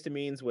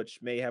antihistamines, which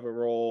may have a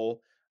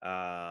role.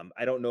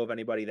 I don't know of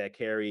anybody that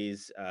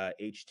carries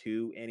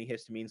H2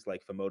 antihistamines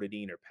like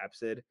famotidine or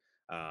Pepsid.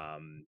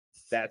 Um,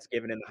 that's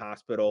given in the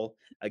hospital.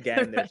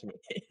 Again, there's Right.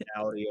 some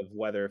reality of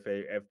whether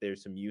if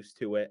there's some use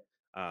to it.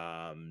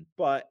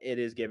 But it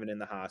is given in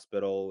the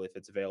hospital. If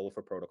it's available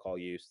for protocol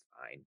use,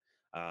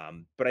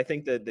 fine. But I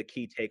think the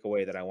key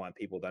takeaway that I want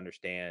people to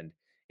understand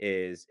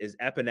is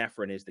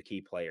epinephrine is the key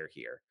player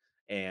here.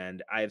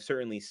 And I've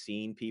certainly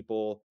seen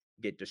people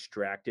get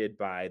distracted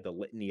by the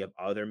litany of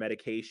other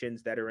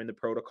medications that are in the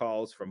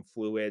protocols, from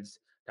fluids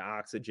to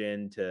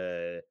oxygen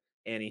to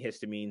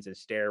antihistamines and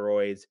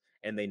steroids,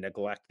 and they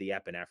neglect the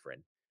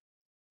epinephrine.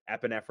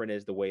 Epinephrine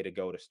is the way to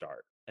go to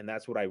start. And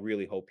that's what I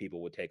really hope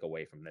people would take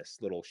away from this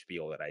little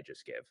spiel that I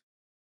just gave.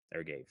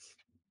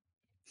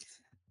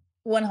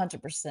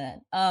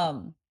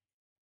 100%.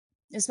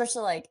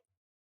 Especially like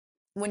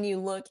when you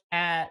look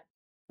at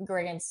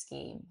grand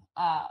scheme,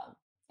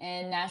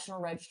 and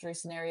national registry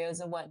scenarios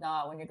and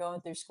whatnot, when you're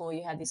going through school,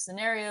 you have these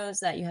scenarios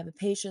that you have a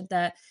patient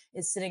that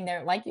is sitting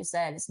there, like you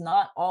said, it's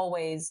not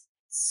always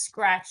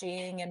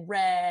scratching and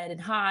red and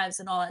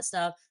hives and all that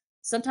stuff.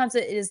 Sometimes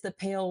it is the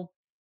pale,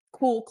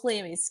 cool,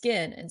 clammy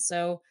skin. And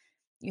so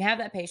you have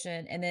that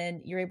patient, and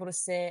then you're able to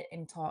sit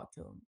and talk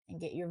to them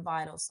and get your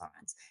vital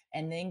signs,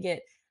 and then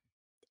get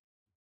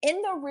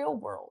in the real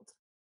world,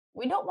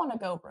 we don't want to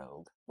go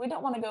rogue. We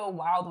don't want to go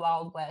wild,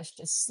 wild west,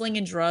 just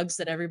slinging drugs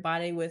at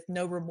everybody with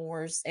no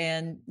remorse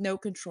and no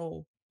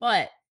control.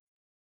 But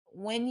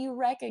when you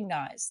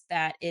recognize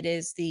that it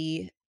is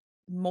the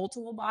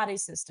multiple body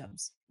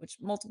systems, which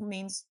multiple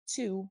means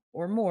two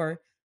or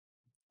more,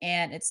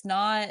 and it's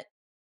not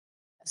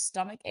a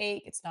stomach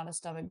ache, it's not a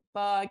stomach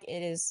bug,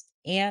 it is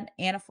an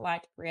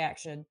anaphylactic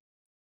reaction.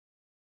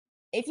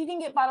 If you can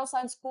get vital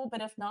signs, cool.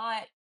 But if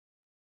not,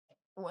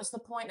 what's the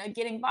point of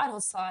getting vital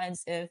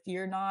signs if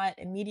you're not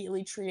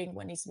immediately treating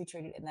what needs to be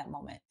treated in that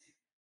moment?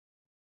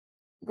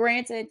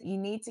 Granted, you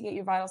need to get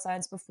your vital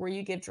signs before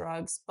you give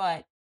drugs,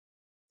 but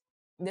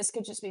this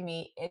could just be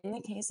me. In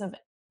the case of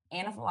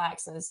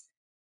anaphylaxis,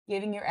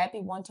 giving your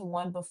epi 1 to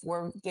 1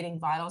 before getting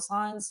vital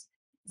signs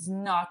is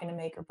not going to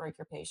make or break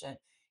your patient.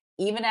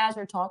 Even as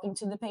you're talking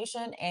to the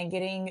patient and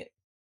getting,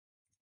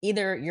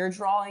 either you're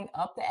drawing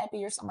up the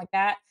epi or something like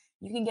that,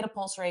 you can get a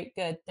pulse rate.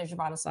 Good. There's your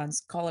vital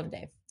signs. Call it a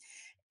day.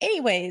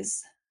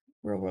 Anyways,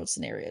 real world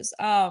scenarios.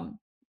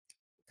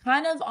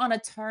 Kind of on a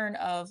turn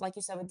of, like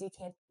you said, with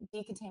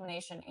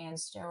decontamination and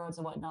steroids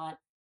and whatnot.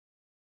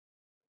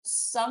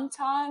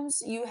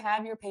 Sometimes you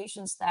have your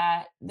patients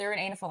that they're in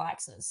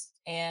anaphylaxis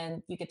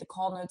and you get the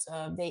call notes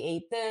of they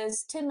ate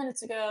this 10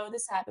 minutes ago,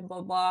 this happened,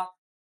 blah, blah.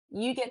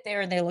 You get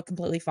there and they look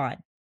completely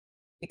fine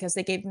because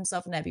they gave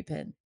themselves an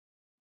epi-pen.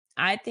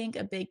 I think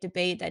a big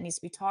debate that needs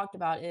to be talked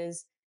about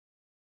is,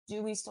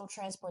 do we still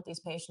transport these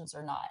patients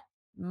or not?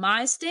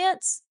 My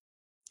stance,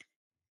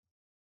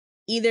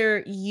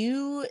 either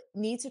you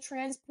need to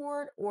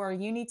transport or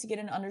you need to get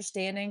an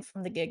understanding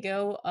from the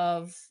get-go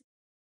of,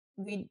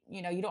 you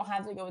don't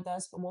have to go with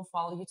us, but we'll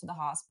follow you to the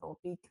hospital,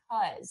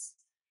 because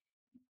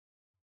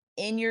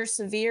in your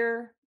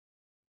severe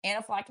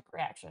anaphylactic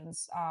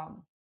reactions,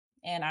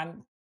 and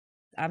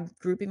I'm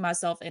grouping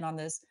myself in on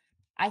this.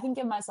 I can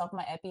give myself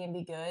my epi and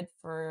be good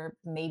for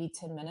maybe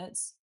 10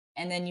 minutes.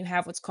 And then you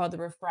have what's called the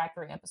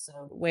refractory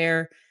episode,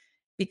 where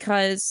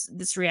because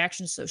this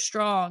reaction is so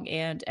strong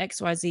and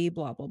XYZ,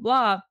 blah, blah,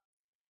 blah,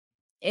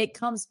 it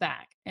comes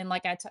back. And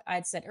like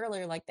I'd said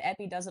earlier, like the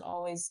epi doesn't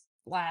always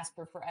last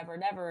for forever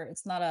and ever.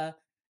 It's not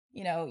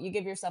you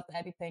give yourself the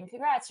EpiPen,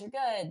 congrats, you're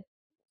good.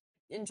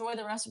 Enjoy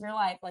the rest of your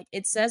life. Like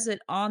it says it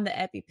on the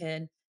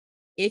EpiPen,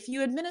 if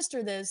you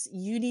administer this,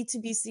 you need to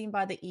be seen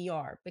by the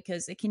ER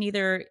because it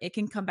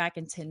can come back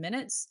in 10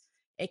 minutes,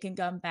 it can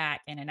come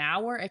back in an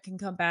hour, it can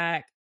come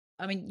back.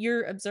 I mean,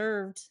 you're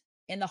observed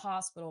in the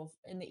hospital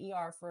in the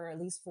ER for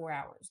at least 4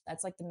 hours.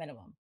 That's like the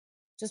minimum.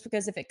 Just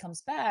because if it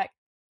comes back,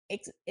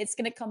 it's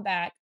going to come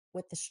back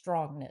with the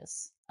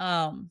strongness.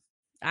 I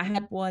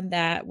had one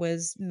that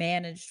was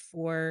managed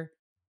for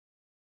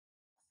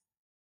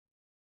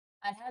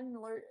I'd had an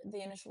alert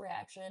the initial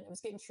reaction. It was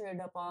getting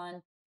treated up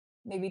on.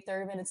 Maybe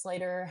 30 minutes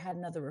later, had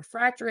another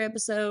refractory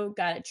episode,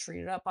 got it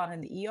treated up on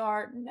in the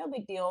ER. No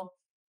big deal.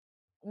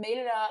 Made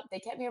it up. They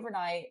kept me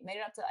overnight, made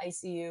it up to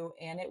ICU,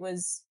 and it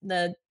was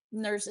the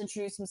nurse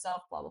introduced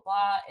himself, blah, blah,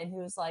 blah. And he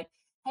was like,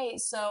 hey,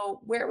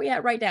 so where are we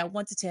at right now?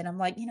 1 to 10. I'm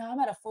like, I'm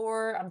at a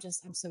 4. I'm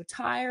so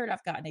tired.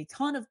 I've gotten a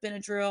ton of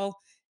Benadryl.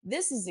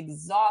 This is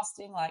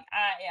exhausting. Like,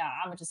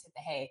 I'm gonna just hit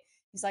the hay.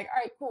 He's like,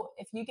 all right, cool.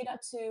 If you get up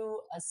to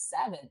a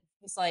 7,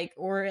 he's like,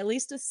 or at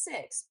least a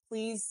 6,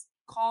 please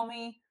call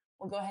me.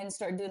 We'll go ahead and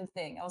start doing the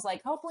thing. I was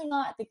like, hopefully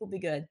not. I think we'll be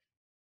good.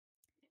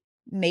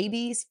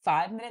 Maybe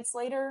 5 minutes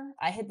later,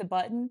 I hit the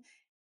button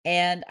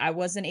and I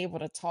wasn't able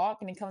to talk.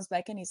 And he comes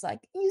back and he's like,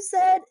 you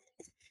said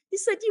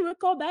you would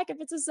call back if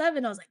it's a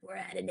 7. I was like, we're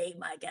at an 8,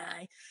 my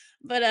guy.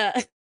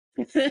 But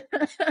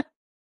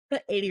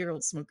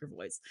 80-year-old smoker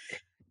voice.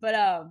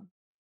 But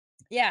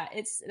yeah,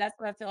 that's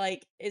what I feel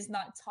like is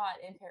not taught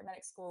in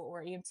paramedic school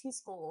or EMT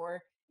school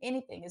or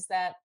anything, is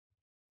that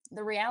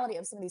the reality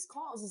of some of these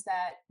calls is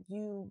that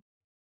you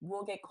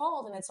will get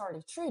called and it's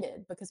already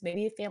treated because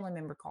maybe a family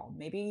member called,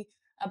 maybe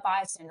a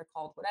bystander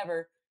called,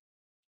 whatever.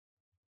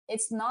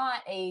 It's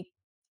not a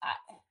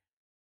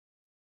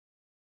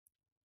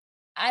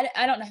I,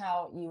 I don't know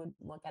how you would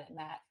look at it,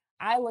 Matt.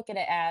 I look at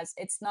it as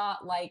it's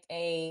not like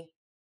a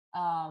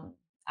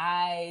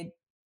I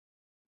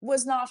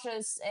was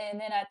nauseous and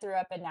then I threw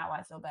up and now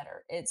I feel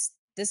better.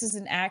 This is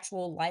an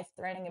actual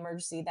life-threatening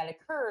emergency that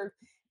occurred.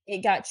 It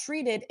got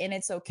treated and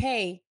it's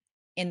okay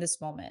in this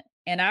moment.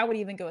 And I would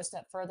even go a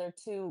step further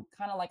to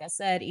kind of like I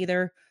said,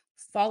 either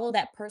follow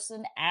that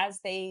person as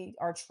they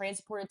are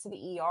transported to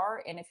the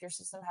ER. And if your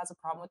system has a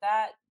problem with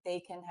that, they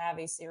can have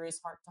a serious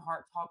heart to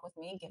heart talk with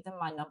me, give them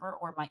my number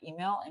or my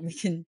email, and we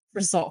can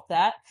resolve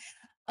that.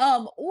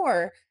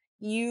 Or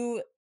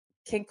you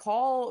can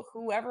call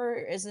whoever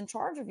is in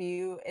charge of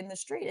you in the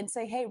street and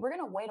say, "Hey, we're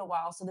going to wait a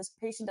while so this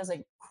patient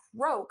doesn't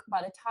croak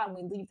by the time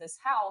we leave this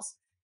house.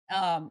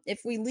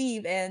 If we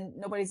leave and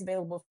nobody's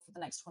available for the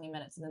next 20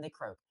 minutes, and then they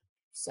croak."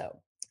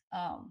 So,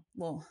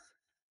 well,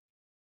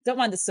 don't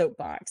mind the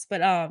soapbox,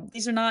 but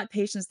these are not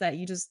patients that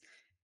you just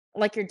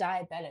like your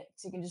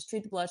diabetics. You can just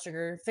treat the blood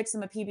sugar, fix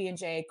them a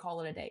PB&J,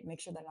 call it a day. Make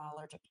sure they're not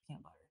allergic to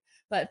peanut butter.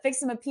 But fix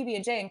them a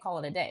PB&J and call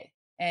it a day.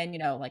 And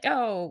like,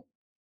 oh,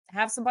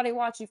 have somebody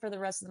watch you for the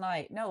rest of the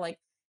night. No, like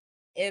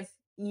if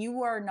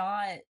you are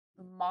not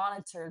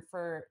monitored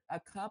for a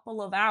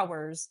couple of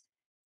hours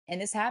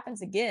and this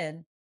happens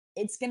again,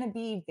 it's going to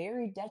be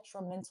very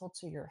detrimental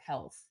to your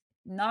health.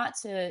 Not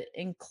to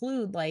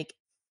include like,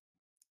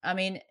 I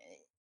mean,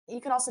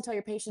 you could also tell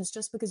your patients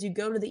just because you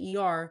go to the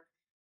ER,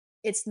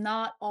 it's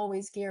not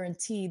always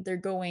guaranteed they're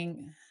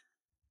going.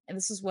 And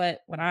this is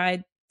what when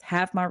I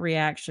have my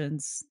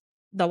reactions,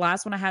 the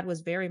last one I had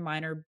was very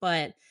minor,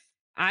 but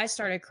I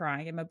started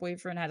crying and my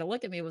boyfriend had to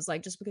look at me. It was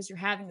like, just because you're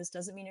having this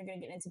doesn't mean you're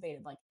going to get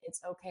intubated. Like,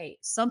 it's okay.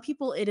 Some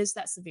people, it is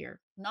that severe.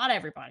 Not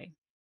everybody.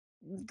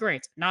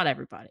 Great. Not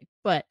everybody.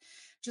 But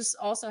just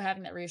also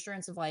having that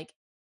reassurance of like,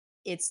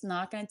 it's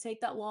not going to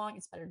take that long.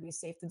 It's better to be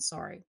safe than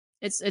sorry.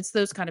 It's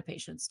those kind of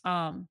patients.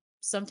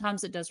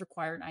 Sometimes it does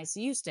require an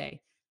ICU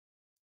stay.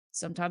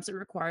 Sometimes it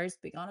requires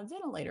being on a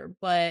ventilator,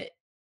 but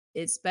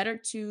it's better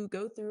to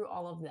go through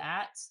all of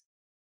that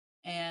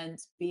and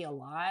be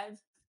alive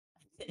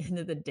at the end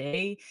of the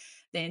day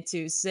than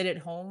to sit at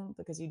home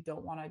because you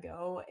don't want to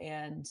go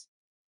and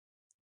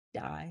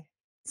die.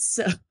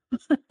 So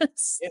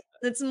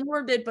it's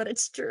morbid, but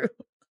it's true.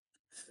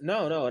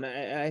 No, no, and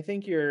I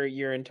think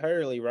you're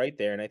entirely right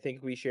there, and I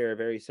think we share a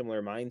very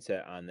similar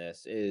mindset on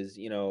this. Is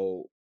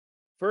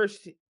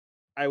first,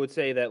 I would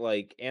say that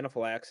like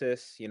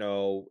anaphylaxis,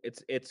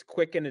 it's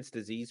quick in its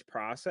disease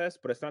process,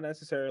 but it's not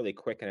necessarily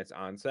quick in its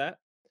onset.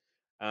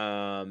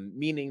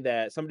 Meaning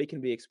that somebody can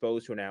be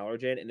exposed to an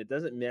allergen, and it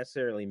doesn't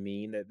necessarily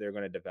mean that they're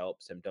going to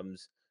develop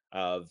symptoms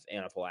of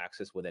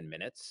anaphylaxis within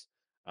minutes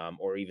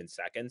or even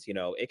seconds.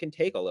 It can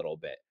take a little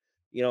bit.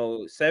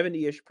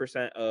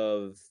 70-ish%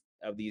 of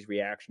these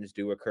reactions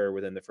do occur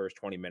within the first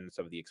 20 minutes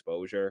of the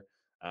exposure,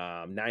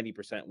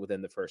 90%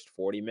 within the first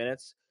 40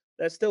 minutes.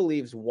 That still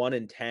leaves 1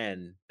 in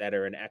 10 that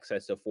are in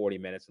excess of 40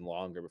 minutes and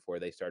longer before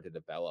they start to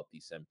develop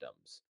these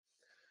symptoms.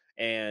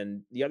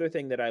 And the other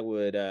thing that I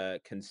would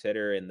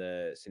consider in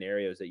the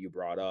scenarios that you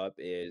brought up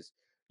is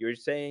you're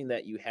saying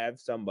that you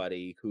have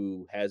somebody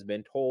who has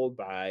been told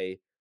by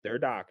their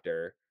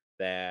doctor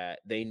that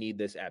they need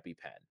this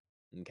epi-pen.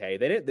 Okay,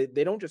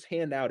 they don't just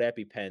hand out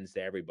epi-pens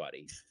to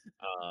everybody.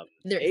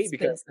 They're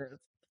Because expensive.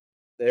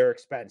 they're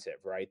expensive,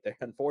 right?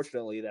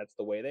 Unfortunately, that's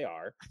the way they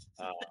are.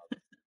 Uh, and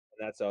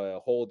that's a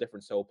whole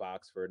different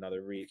soapbox for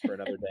another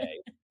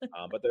day.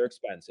 But they're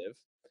expensive,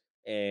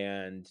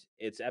 and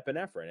it's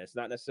epinephrine. It's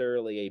not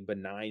necessarily a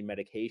benign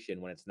medication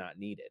when it's not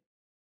needed.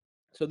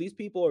 So these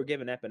people are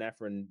given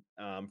epinephrine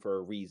for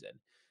a reason,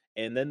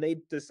 and then they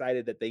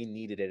decided that they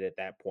needed it at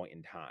that point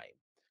in time.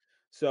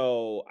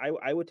 So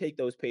I would take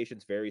those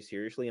patients very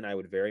seriously, and I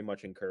would very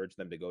much encourage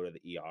them to go to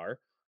the ER.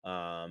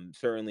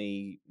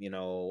 Certainly,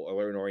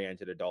 alert and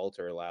oriented adults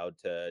are allowed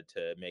to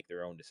make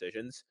their own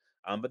decisions,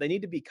 but they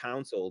need to be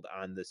counseled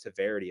on the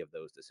severity of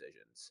those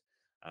decisions.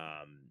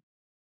 Um,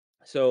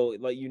 so,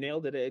 like you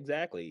nailed it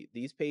exactly.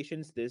 These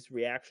patients, this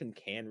reaction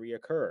can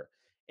reoccur,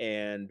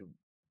 and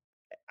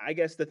I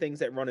guess the things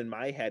that run in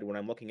my head when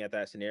I'm looking at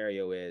that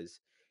scenario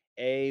is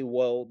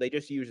well, they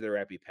just use their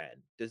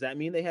EpiPen. Does that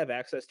mean they have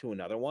access to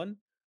another one?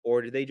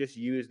 Or do they just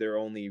use their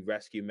only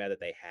rescue med that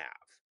they have?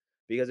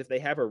 Because if they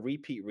have a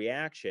repeat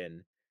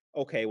reaction,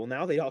 okay, well,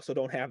 now they also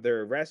don't have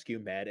their rescue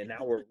med, and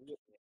now we're really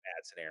in a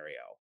bad scenario.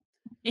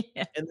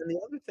 Yeah. And then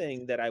the other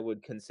thing that I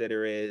would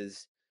consider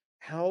is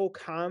how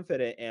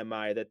confident am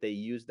I that they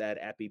used that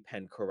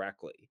EpiPen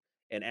correctly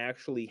and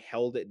actually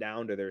held it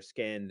down to their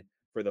skin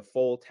for the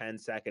full 10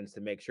 seconds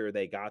to make sure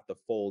they got the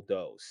full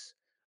dose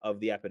of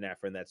the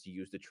epinephrine that's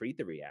used to treat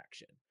the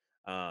reaction.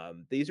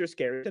 These are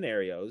scary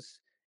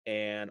scenarios.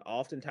 And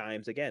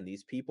oftentimes, again,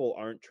 these people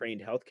aren't trained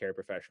healthcare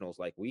professionals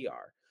like we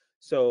are.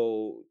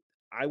 So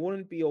I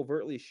wouldn't be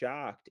overtly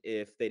shocked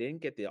if they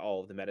didn't get all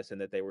of the medicine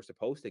that they were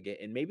supposed to get,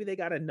 and maybe they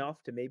got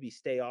enough to maybe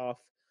stay off,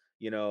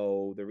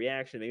 the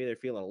reaction. Maybe they're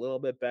feeling a little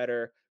bit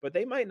better, but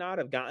they might not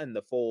have gotten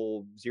the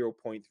full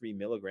 0.3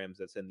 milligrams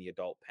that's in the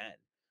adult pen.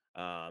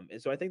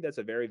 And so I think that's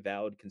a very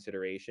valid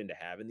consideration to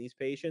have in these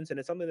patients, and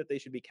it's something that they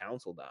should be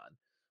counseled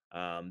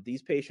on.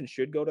 These patients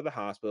should go to the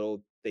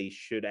hospital. They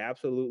should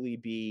absolutely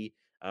be,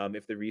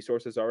 if the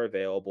resources are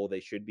available, they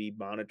should be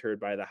monitored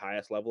by the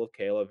highest level of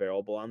care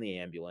available on the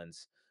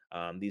ambulance.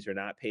 These are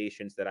not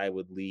patients that I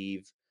would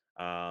leave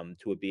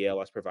to a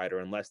BLS provider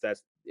unless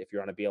that's if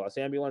you're on a BLS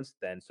ambulance,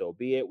 then so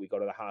be it. We go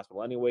to the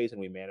hospital anyways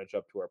and we manage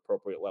up to our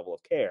appropriate level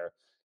of care.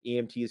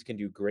 EMTs can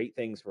do great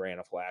things for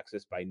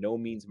anaphylaxis. By no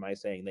means am I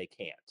saying they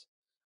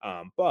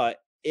can't. But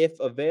if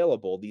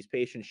available, these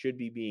patients should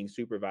be being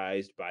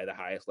supervised by the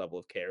highest level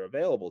of care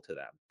available to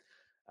them.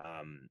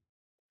 Um,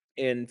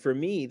 and for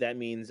me, that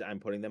means I'm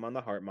putting them on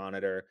the heart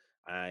monitor.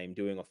 I'm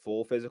doing a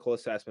full physical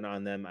assessment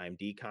on them. I'm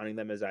deconning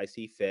them as I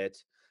see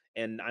fit.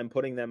 And I'm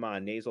putting them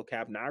on nasal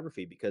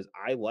capnography because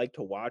I like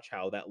to watch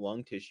how that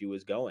lung tissue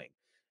is going.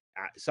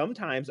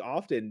 Sometimes,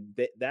 often,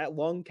 that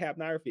lung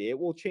capnography, it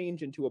will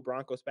change into a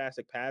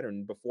bronchospastic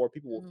pattern before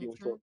people will feel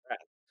short Mhm. of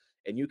breath.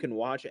 And you can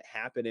watch it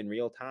happen in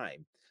real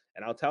time.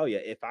 And I'll tell you,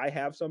 if I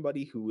have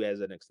somebody who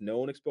has an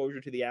known exposure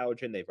to the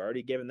allergen, they've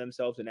already given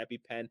themselves an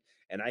EpiPen,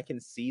 and I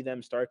can see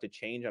them start to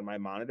change on my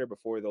monitor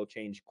before they'll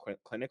change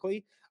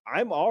clinically,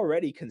 I'm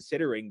already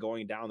considering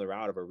going down the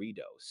route of a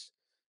redose.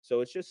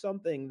 So it's just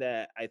something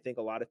that I think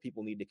a lot of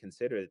people need to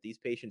consider that these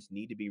patients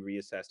need to be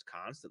reassessed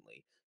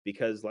constantly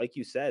because, like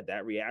you said,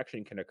 that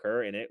reaction can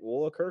occur and it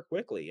will occur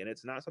quickly. And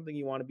it's not something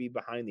you want to be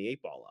behind the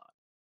eight ball on.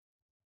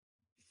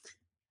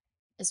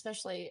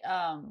 Especially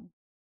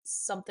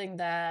something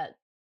that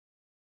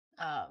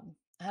I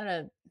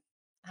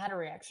had a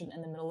reaction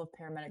in the middle of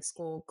paramedic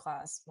school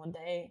class one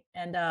day,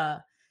 and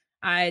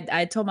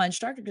I told my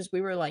instructor because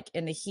we were like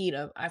in the heat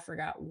of I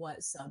forgot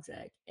what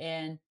subject,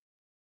 and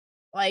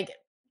like,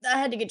 I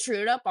had to get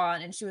trued up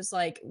on, and she was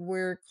like,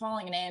 "We're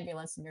calling an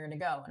ambulance and you're gonna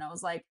go." And I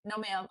was like, "No,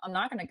 ma'am, I'm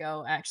not gonna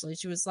go, actually."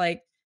 She was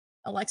like,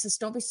 "Alexis,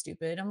 don't be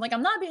stupid." I'm like,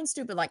 "I'm not being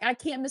stupid. Like, I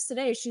can't miss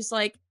today." She's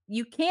like,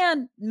 "You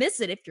can miss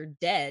it if you're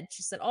dead."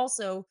 She said,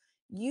 "Also,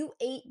 you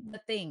ate the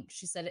thing."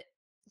 She said,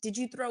 "Did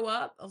you throw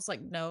up?" I was like,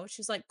 "No."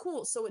 She's like,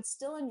 "Cool. So it's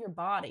still in your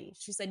body."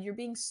 She said, "You're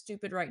being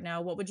stupid right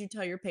now. What would you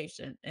tell your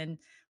patient?" And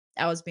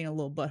I was being a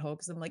little butthole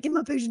because I'm like, if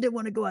my patient didn't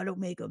want to go, I don't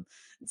make them.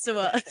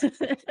 So,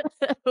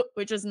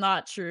 which is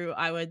not true.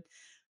 I would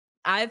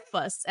I've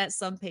fussed at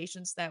some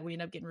patients that we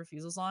end up getting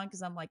refusals on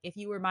because I'm like, if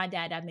you were my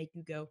dad, I'd make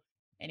you go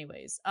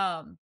anyways.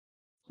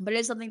 But it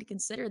is something to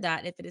consider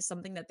that if it is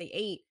something that they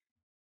ate,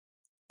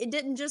 it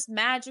didn't just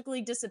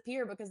magically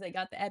disappear because they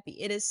got the epi.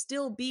 It is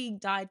still being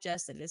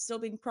digested. It is still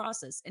being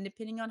processed. And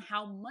depending on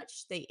how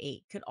much they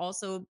ate could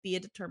also be a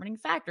determining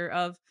factor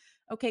of,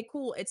 okay,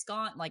 cool, it's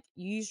gone. Like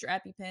you used your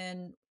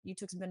EpiPen, you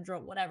took some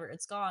Benadryl, whatever,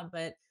 it's gone.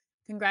 But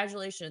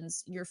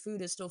congratulations, your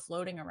food is still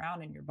floating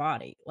around in your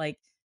body. Like,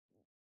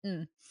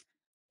 mm.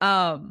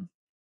 um,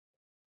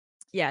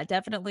 yeah,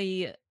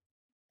 definitely.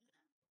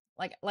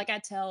 Like I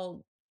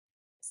tell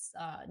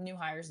new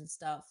hires and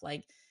stuff,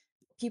 like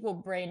people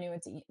brand new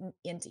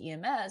into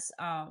EMS,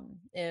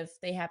 if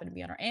they happen to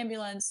be on our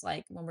ambulance,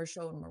 like when we're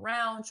showing them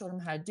around, showing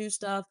them how to do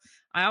stuff,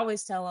 I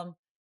always tell them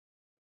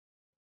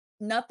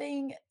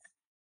nothing.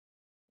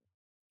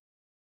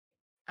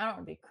 I don't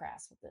want to be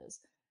crass with this.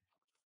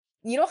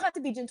 You don't have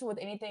to be gentle with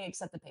anything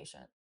except the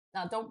patient.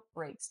 Now, don't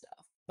break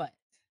stuff, but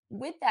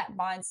with that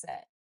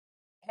mindset,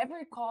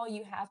 every call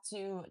you have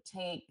to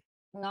take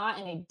not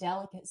in a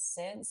delicate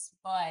sense,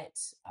 but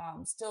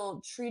still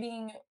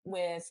treating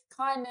with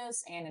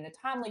kindness and in a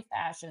timely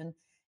fashion,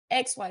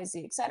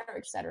 XYZ, et cetera,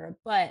 et cetera.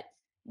 But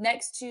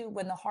next to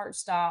when the heart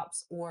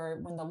stops or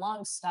when the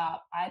lungs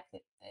stop,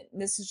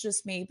 this is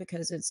just me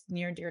because it's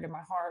near and dear to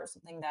my heart,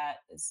 something that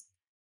is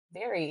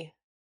very,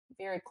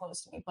 very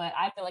close to me. But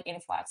I feel like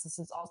anaphylaxis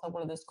is also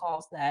one of those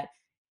calls that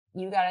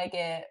you got to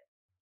get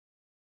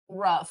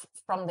rough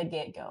from the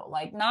get-go.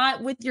 Like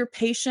not with your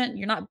patient,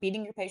 you're not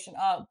beating your patient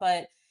up,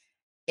 but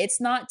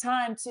it's not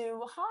time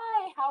to,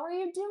 "Hi, how are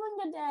you doing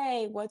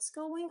today? What's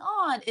going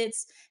on?"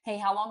 It's, "Hey,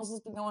 how long has this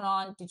been going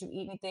on? Did you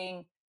eat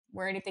anything?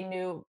 Wear anything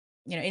new?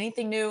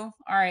 Anything new?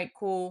 All right,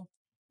 cool."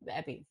 The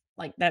epi.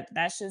 Like that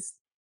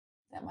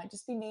might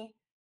just be me.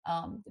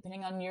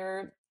 Depending on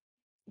your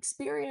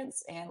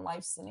experience and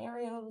life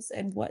scenarios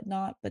and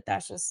whatnot, but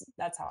that's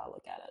how I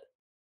look at it.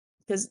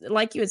 Because,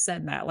 like you had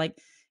said, Matt, like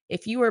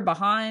if you are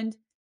behind,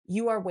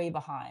 you are way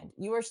behind.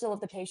 You are still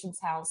at the patient's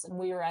house and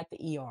we are at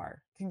the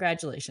ER.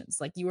 Congratulations.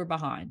 Like you were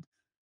behind.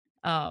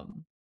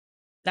 Um,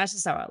 that's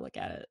just how I look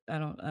at it. I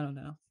don't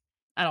know.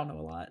 I don't know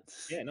a lot.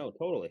 Yeah, no,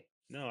 totally.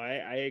 No,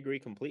 I agree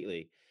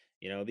completely.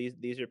 You know,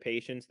 these are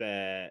patients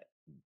that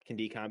can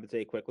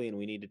decompensate quickly, and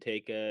we need to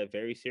take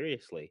very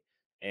seriously.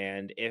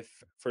 And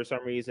if for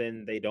some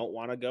reason they don't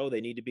want to go,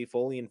 they need to be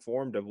fully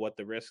informed of what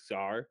the risks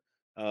are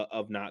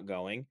of not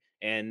going.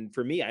 And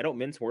for me, I don't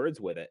mince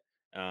words with it.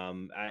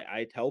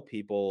 I tell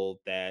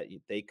people that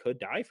they could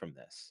die from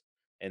this,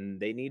 and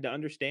they need to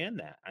understand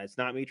that. It's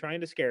not me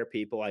trying to scare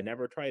people. I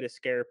never try to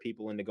scare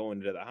people into going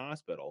to the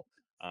hospital.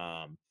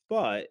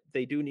 But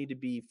they do need to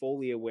be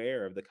fully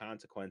aware of the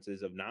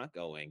consequences of not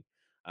going.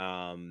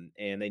 And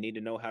they need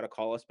to know how to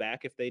call us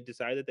back if they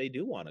decide that they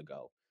do want to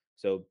go.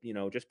 So,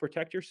 just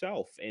protect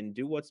yourself and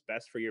do what's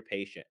best for your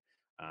patient.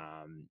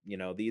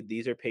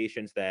 These are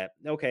patients that,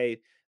 okay,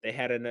 they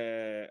had an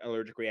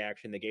allergic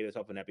reaction. They gave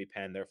themselves an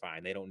EpiPen. They're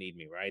fine. They don't need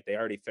me, right? They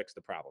already fixed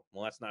the problem.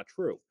 Well, that's not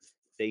true.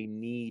 They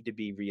need to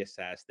be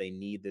reassessed. They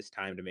need this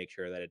time to make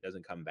sure that it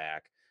doesn't come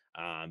back,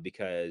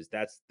 because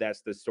that's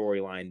the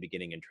storyline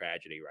beginning in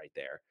tragedy right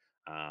there.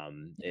 Yeah.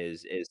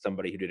 Is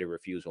somebody who did a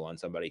refusal on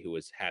somebody who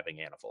was having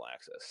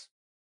anaphylaxis.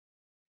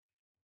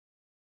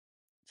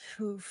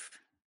 Oof.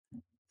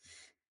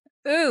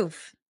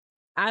 Oof.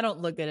 I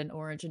don't look good in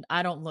orange and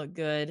I don't look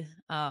good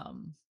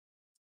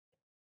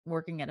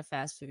working at a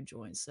fast food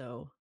joint.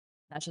 So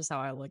that's just how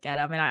I look at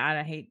it. I mean,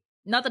 I hate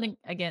nothing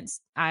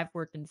against I've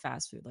worked in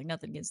fast food, like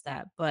nothing against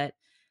that, but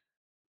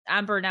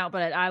I'm burnt out,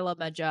 but I love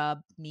my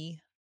job, me.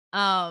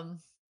 Um,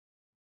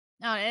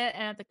 no, and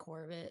at the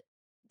core of it,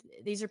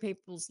 these are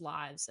people's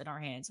lives in our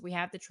hands. We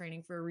have the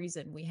training for a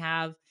reason. We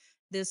have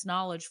this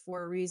knowledge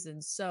for a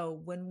reason.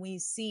 So when we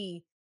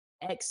see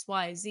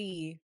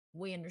XYZ,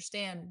 we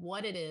understand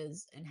what it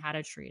is and how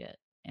to treat it.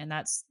 And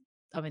I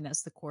mean,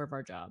 that's the core of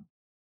our job.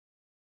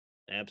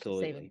 Saving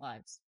Absolutely.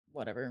 lives,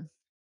 whatever.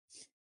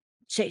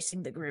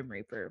 Chasing the Grim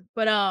Reaper.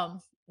 But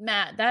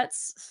Matt,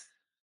 that's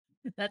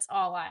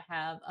all I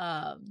have.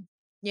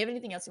 You have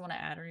anything else you want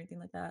to add or anything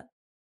like that?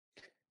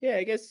 Yeah,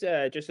 I guess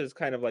just as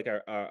kind of like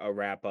a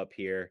wrap up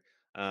here,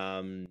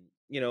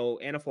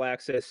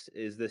 anaphylaxis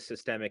is this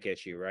systemic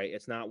issue, right?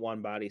 It's not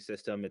one body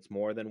system; it's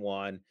more than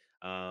one.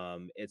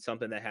 It's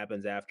something that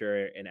happens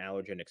after an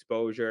allergen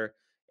exposure,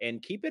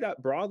 and keep it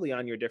up broadly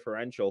on your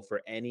differential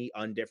for any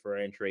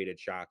undifferentiated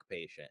shock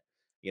patient.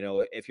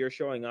 If you're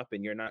showing up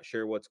and you're not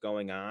sure what's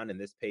going on, and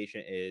this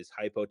patient is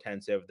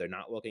hypotensive, they're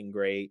not looking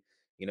great,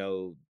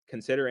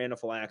 consider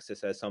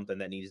anaphylaxis as something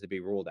that needs to be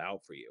ruled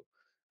out for you.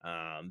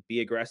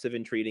 Be aggressive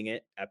in treating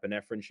it.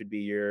 Epinephrine should be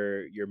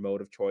your mode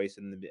of choice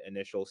in the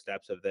initial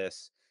steps of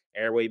this.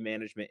 Airway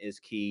management is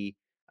key.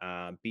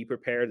 Be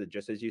prepared that,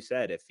 just as you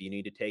said, if you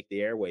need to take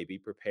the airway, be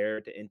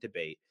prepared to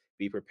intubate.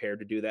 Be prepared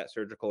to do that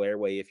surgical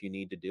airway if you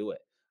need to do it.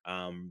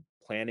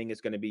 Planning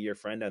is going to be your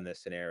friend on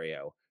this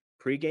scenario.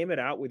 Pre-game it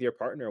out with your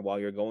partner while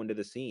you're going to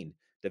the scene.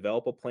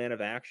 Develop a plan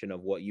of action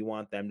of what you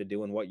want them to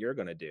do and what you're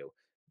going to do.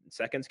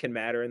 Seconds can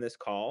matter in this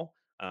call.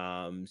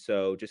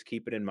 So just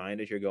keep it in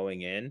mind as you're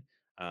going in.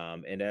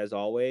 And as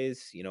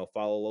always,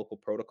 follow local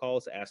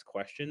protocols, ask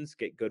questions,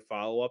 get good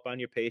follow up on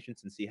your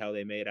patients and see how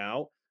they made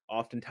out.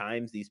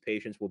 Oftentimes, these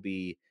patients will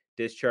be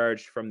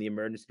discharged from the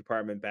emergency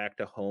department back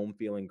to home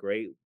feeling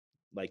great,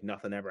 like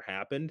nothing ever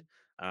happened.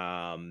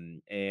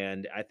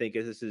 And I think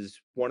this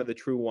is one of the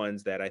true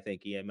ones that I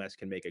think EMS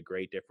can make a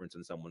great difference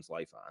in someone's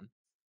life on.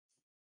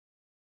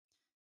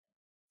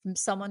 From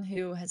someone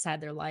who has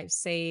had their life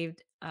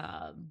saved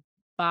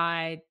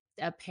by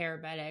a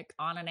paramedic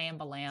on an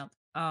ambulamp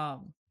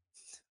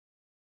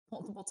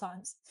multiple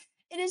times.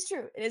 It is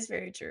true. It is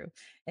very true.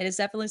 It is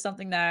definitely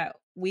something that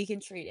we can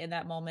treat in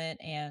that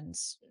moment, and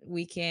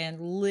we can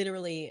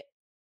literally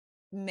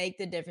make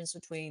the difference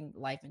between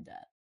life and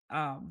death.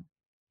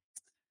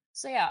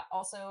 So yeah,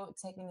 also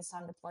taking this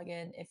time to plug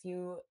in. If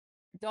you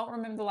don't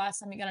remember the last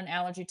time you got an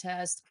allergy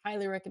test,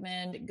 highly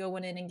recommend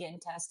going in and getting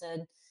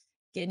tested,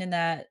 getting in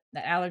that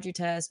allergy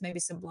test, maybe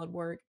some blood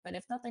work. But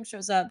if nothing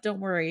shows up, don't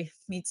worry.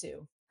 Me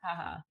too.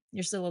 Haha.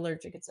 You're still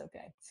allergic. It's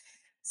okay.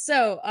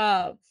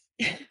 So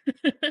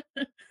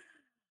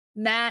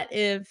Matt,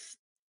 if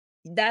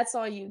that's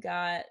all you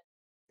got,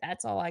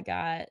 that's all I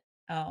got.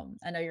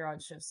 I know you're on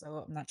shift,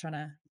 so I'm not trying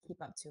to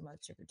keep up too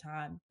much of your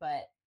time,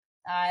 but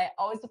I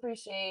always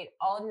appreciate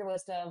all of your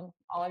wisdom,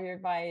 all of your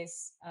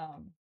advice.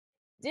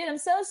 Dude, I'm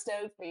so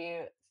stoked for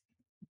you,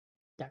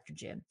 Dr.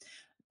 Jim.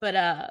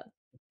 But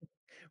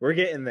We're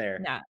getting there.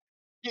 nah,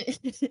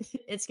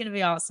 it's gonna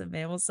be awesome,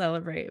 man. We'll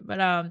celebrate.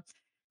 But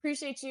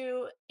appreciate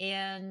you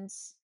and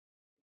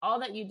all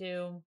that you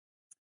do.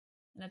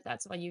 And if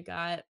that's all you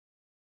got,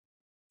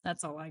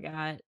 that's all I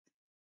got.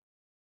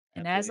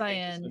 And as Absolutely. I Thank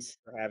you so end, much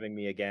for having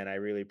me again. I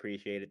really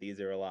appreciate it. These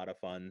are a lot of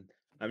fun.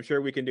 I'm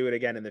sure we can do it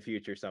again in the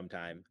future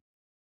sometime.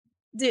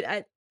 dude,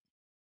 I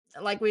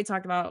like we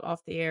talked about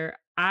off the air,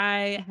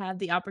 I have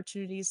the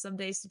opportunity some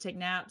days to take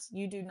naps.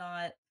 You do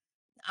not.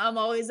 I'm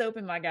always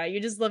open, my guy. You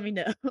just let me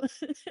know.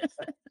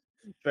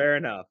 Fair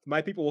enough.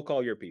 My people will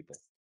call your people.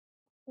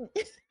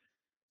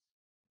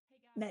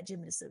 Matt Gehm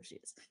and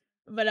Associates.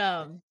 But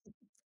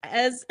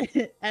as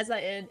as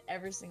I end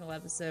every single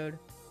episode,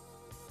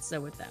 so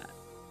with that.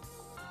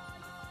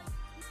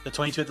 The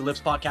 22 at the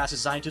Lips podcast is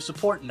designed to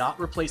support, not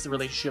replace, the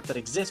relationship that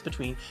exists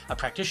between a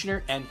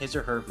practitioner and his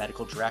or her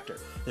medical director.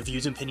 The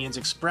views and opinions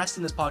expressed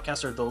in this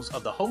podcast are those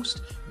of the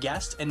host,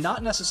 guest, and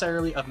not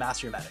necessarily of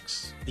Master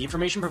Medics. The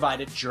information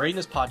provided during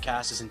this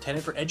podcast is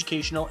intended for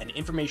educational and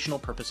informational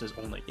purposes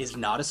only. It is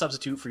not a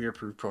substitute for your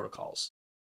approved protocols.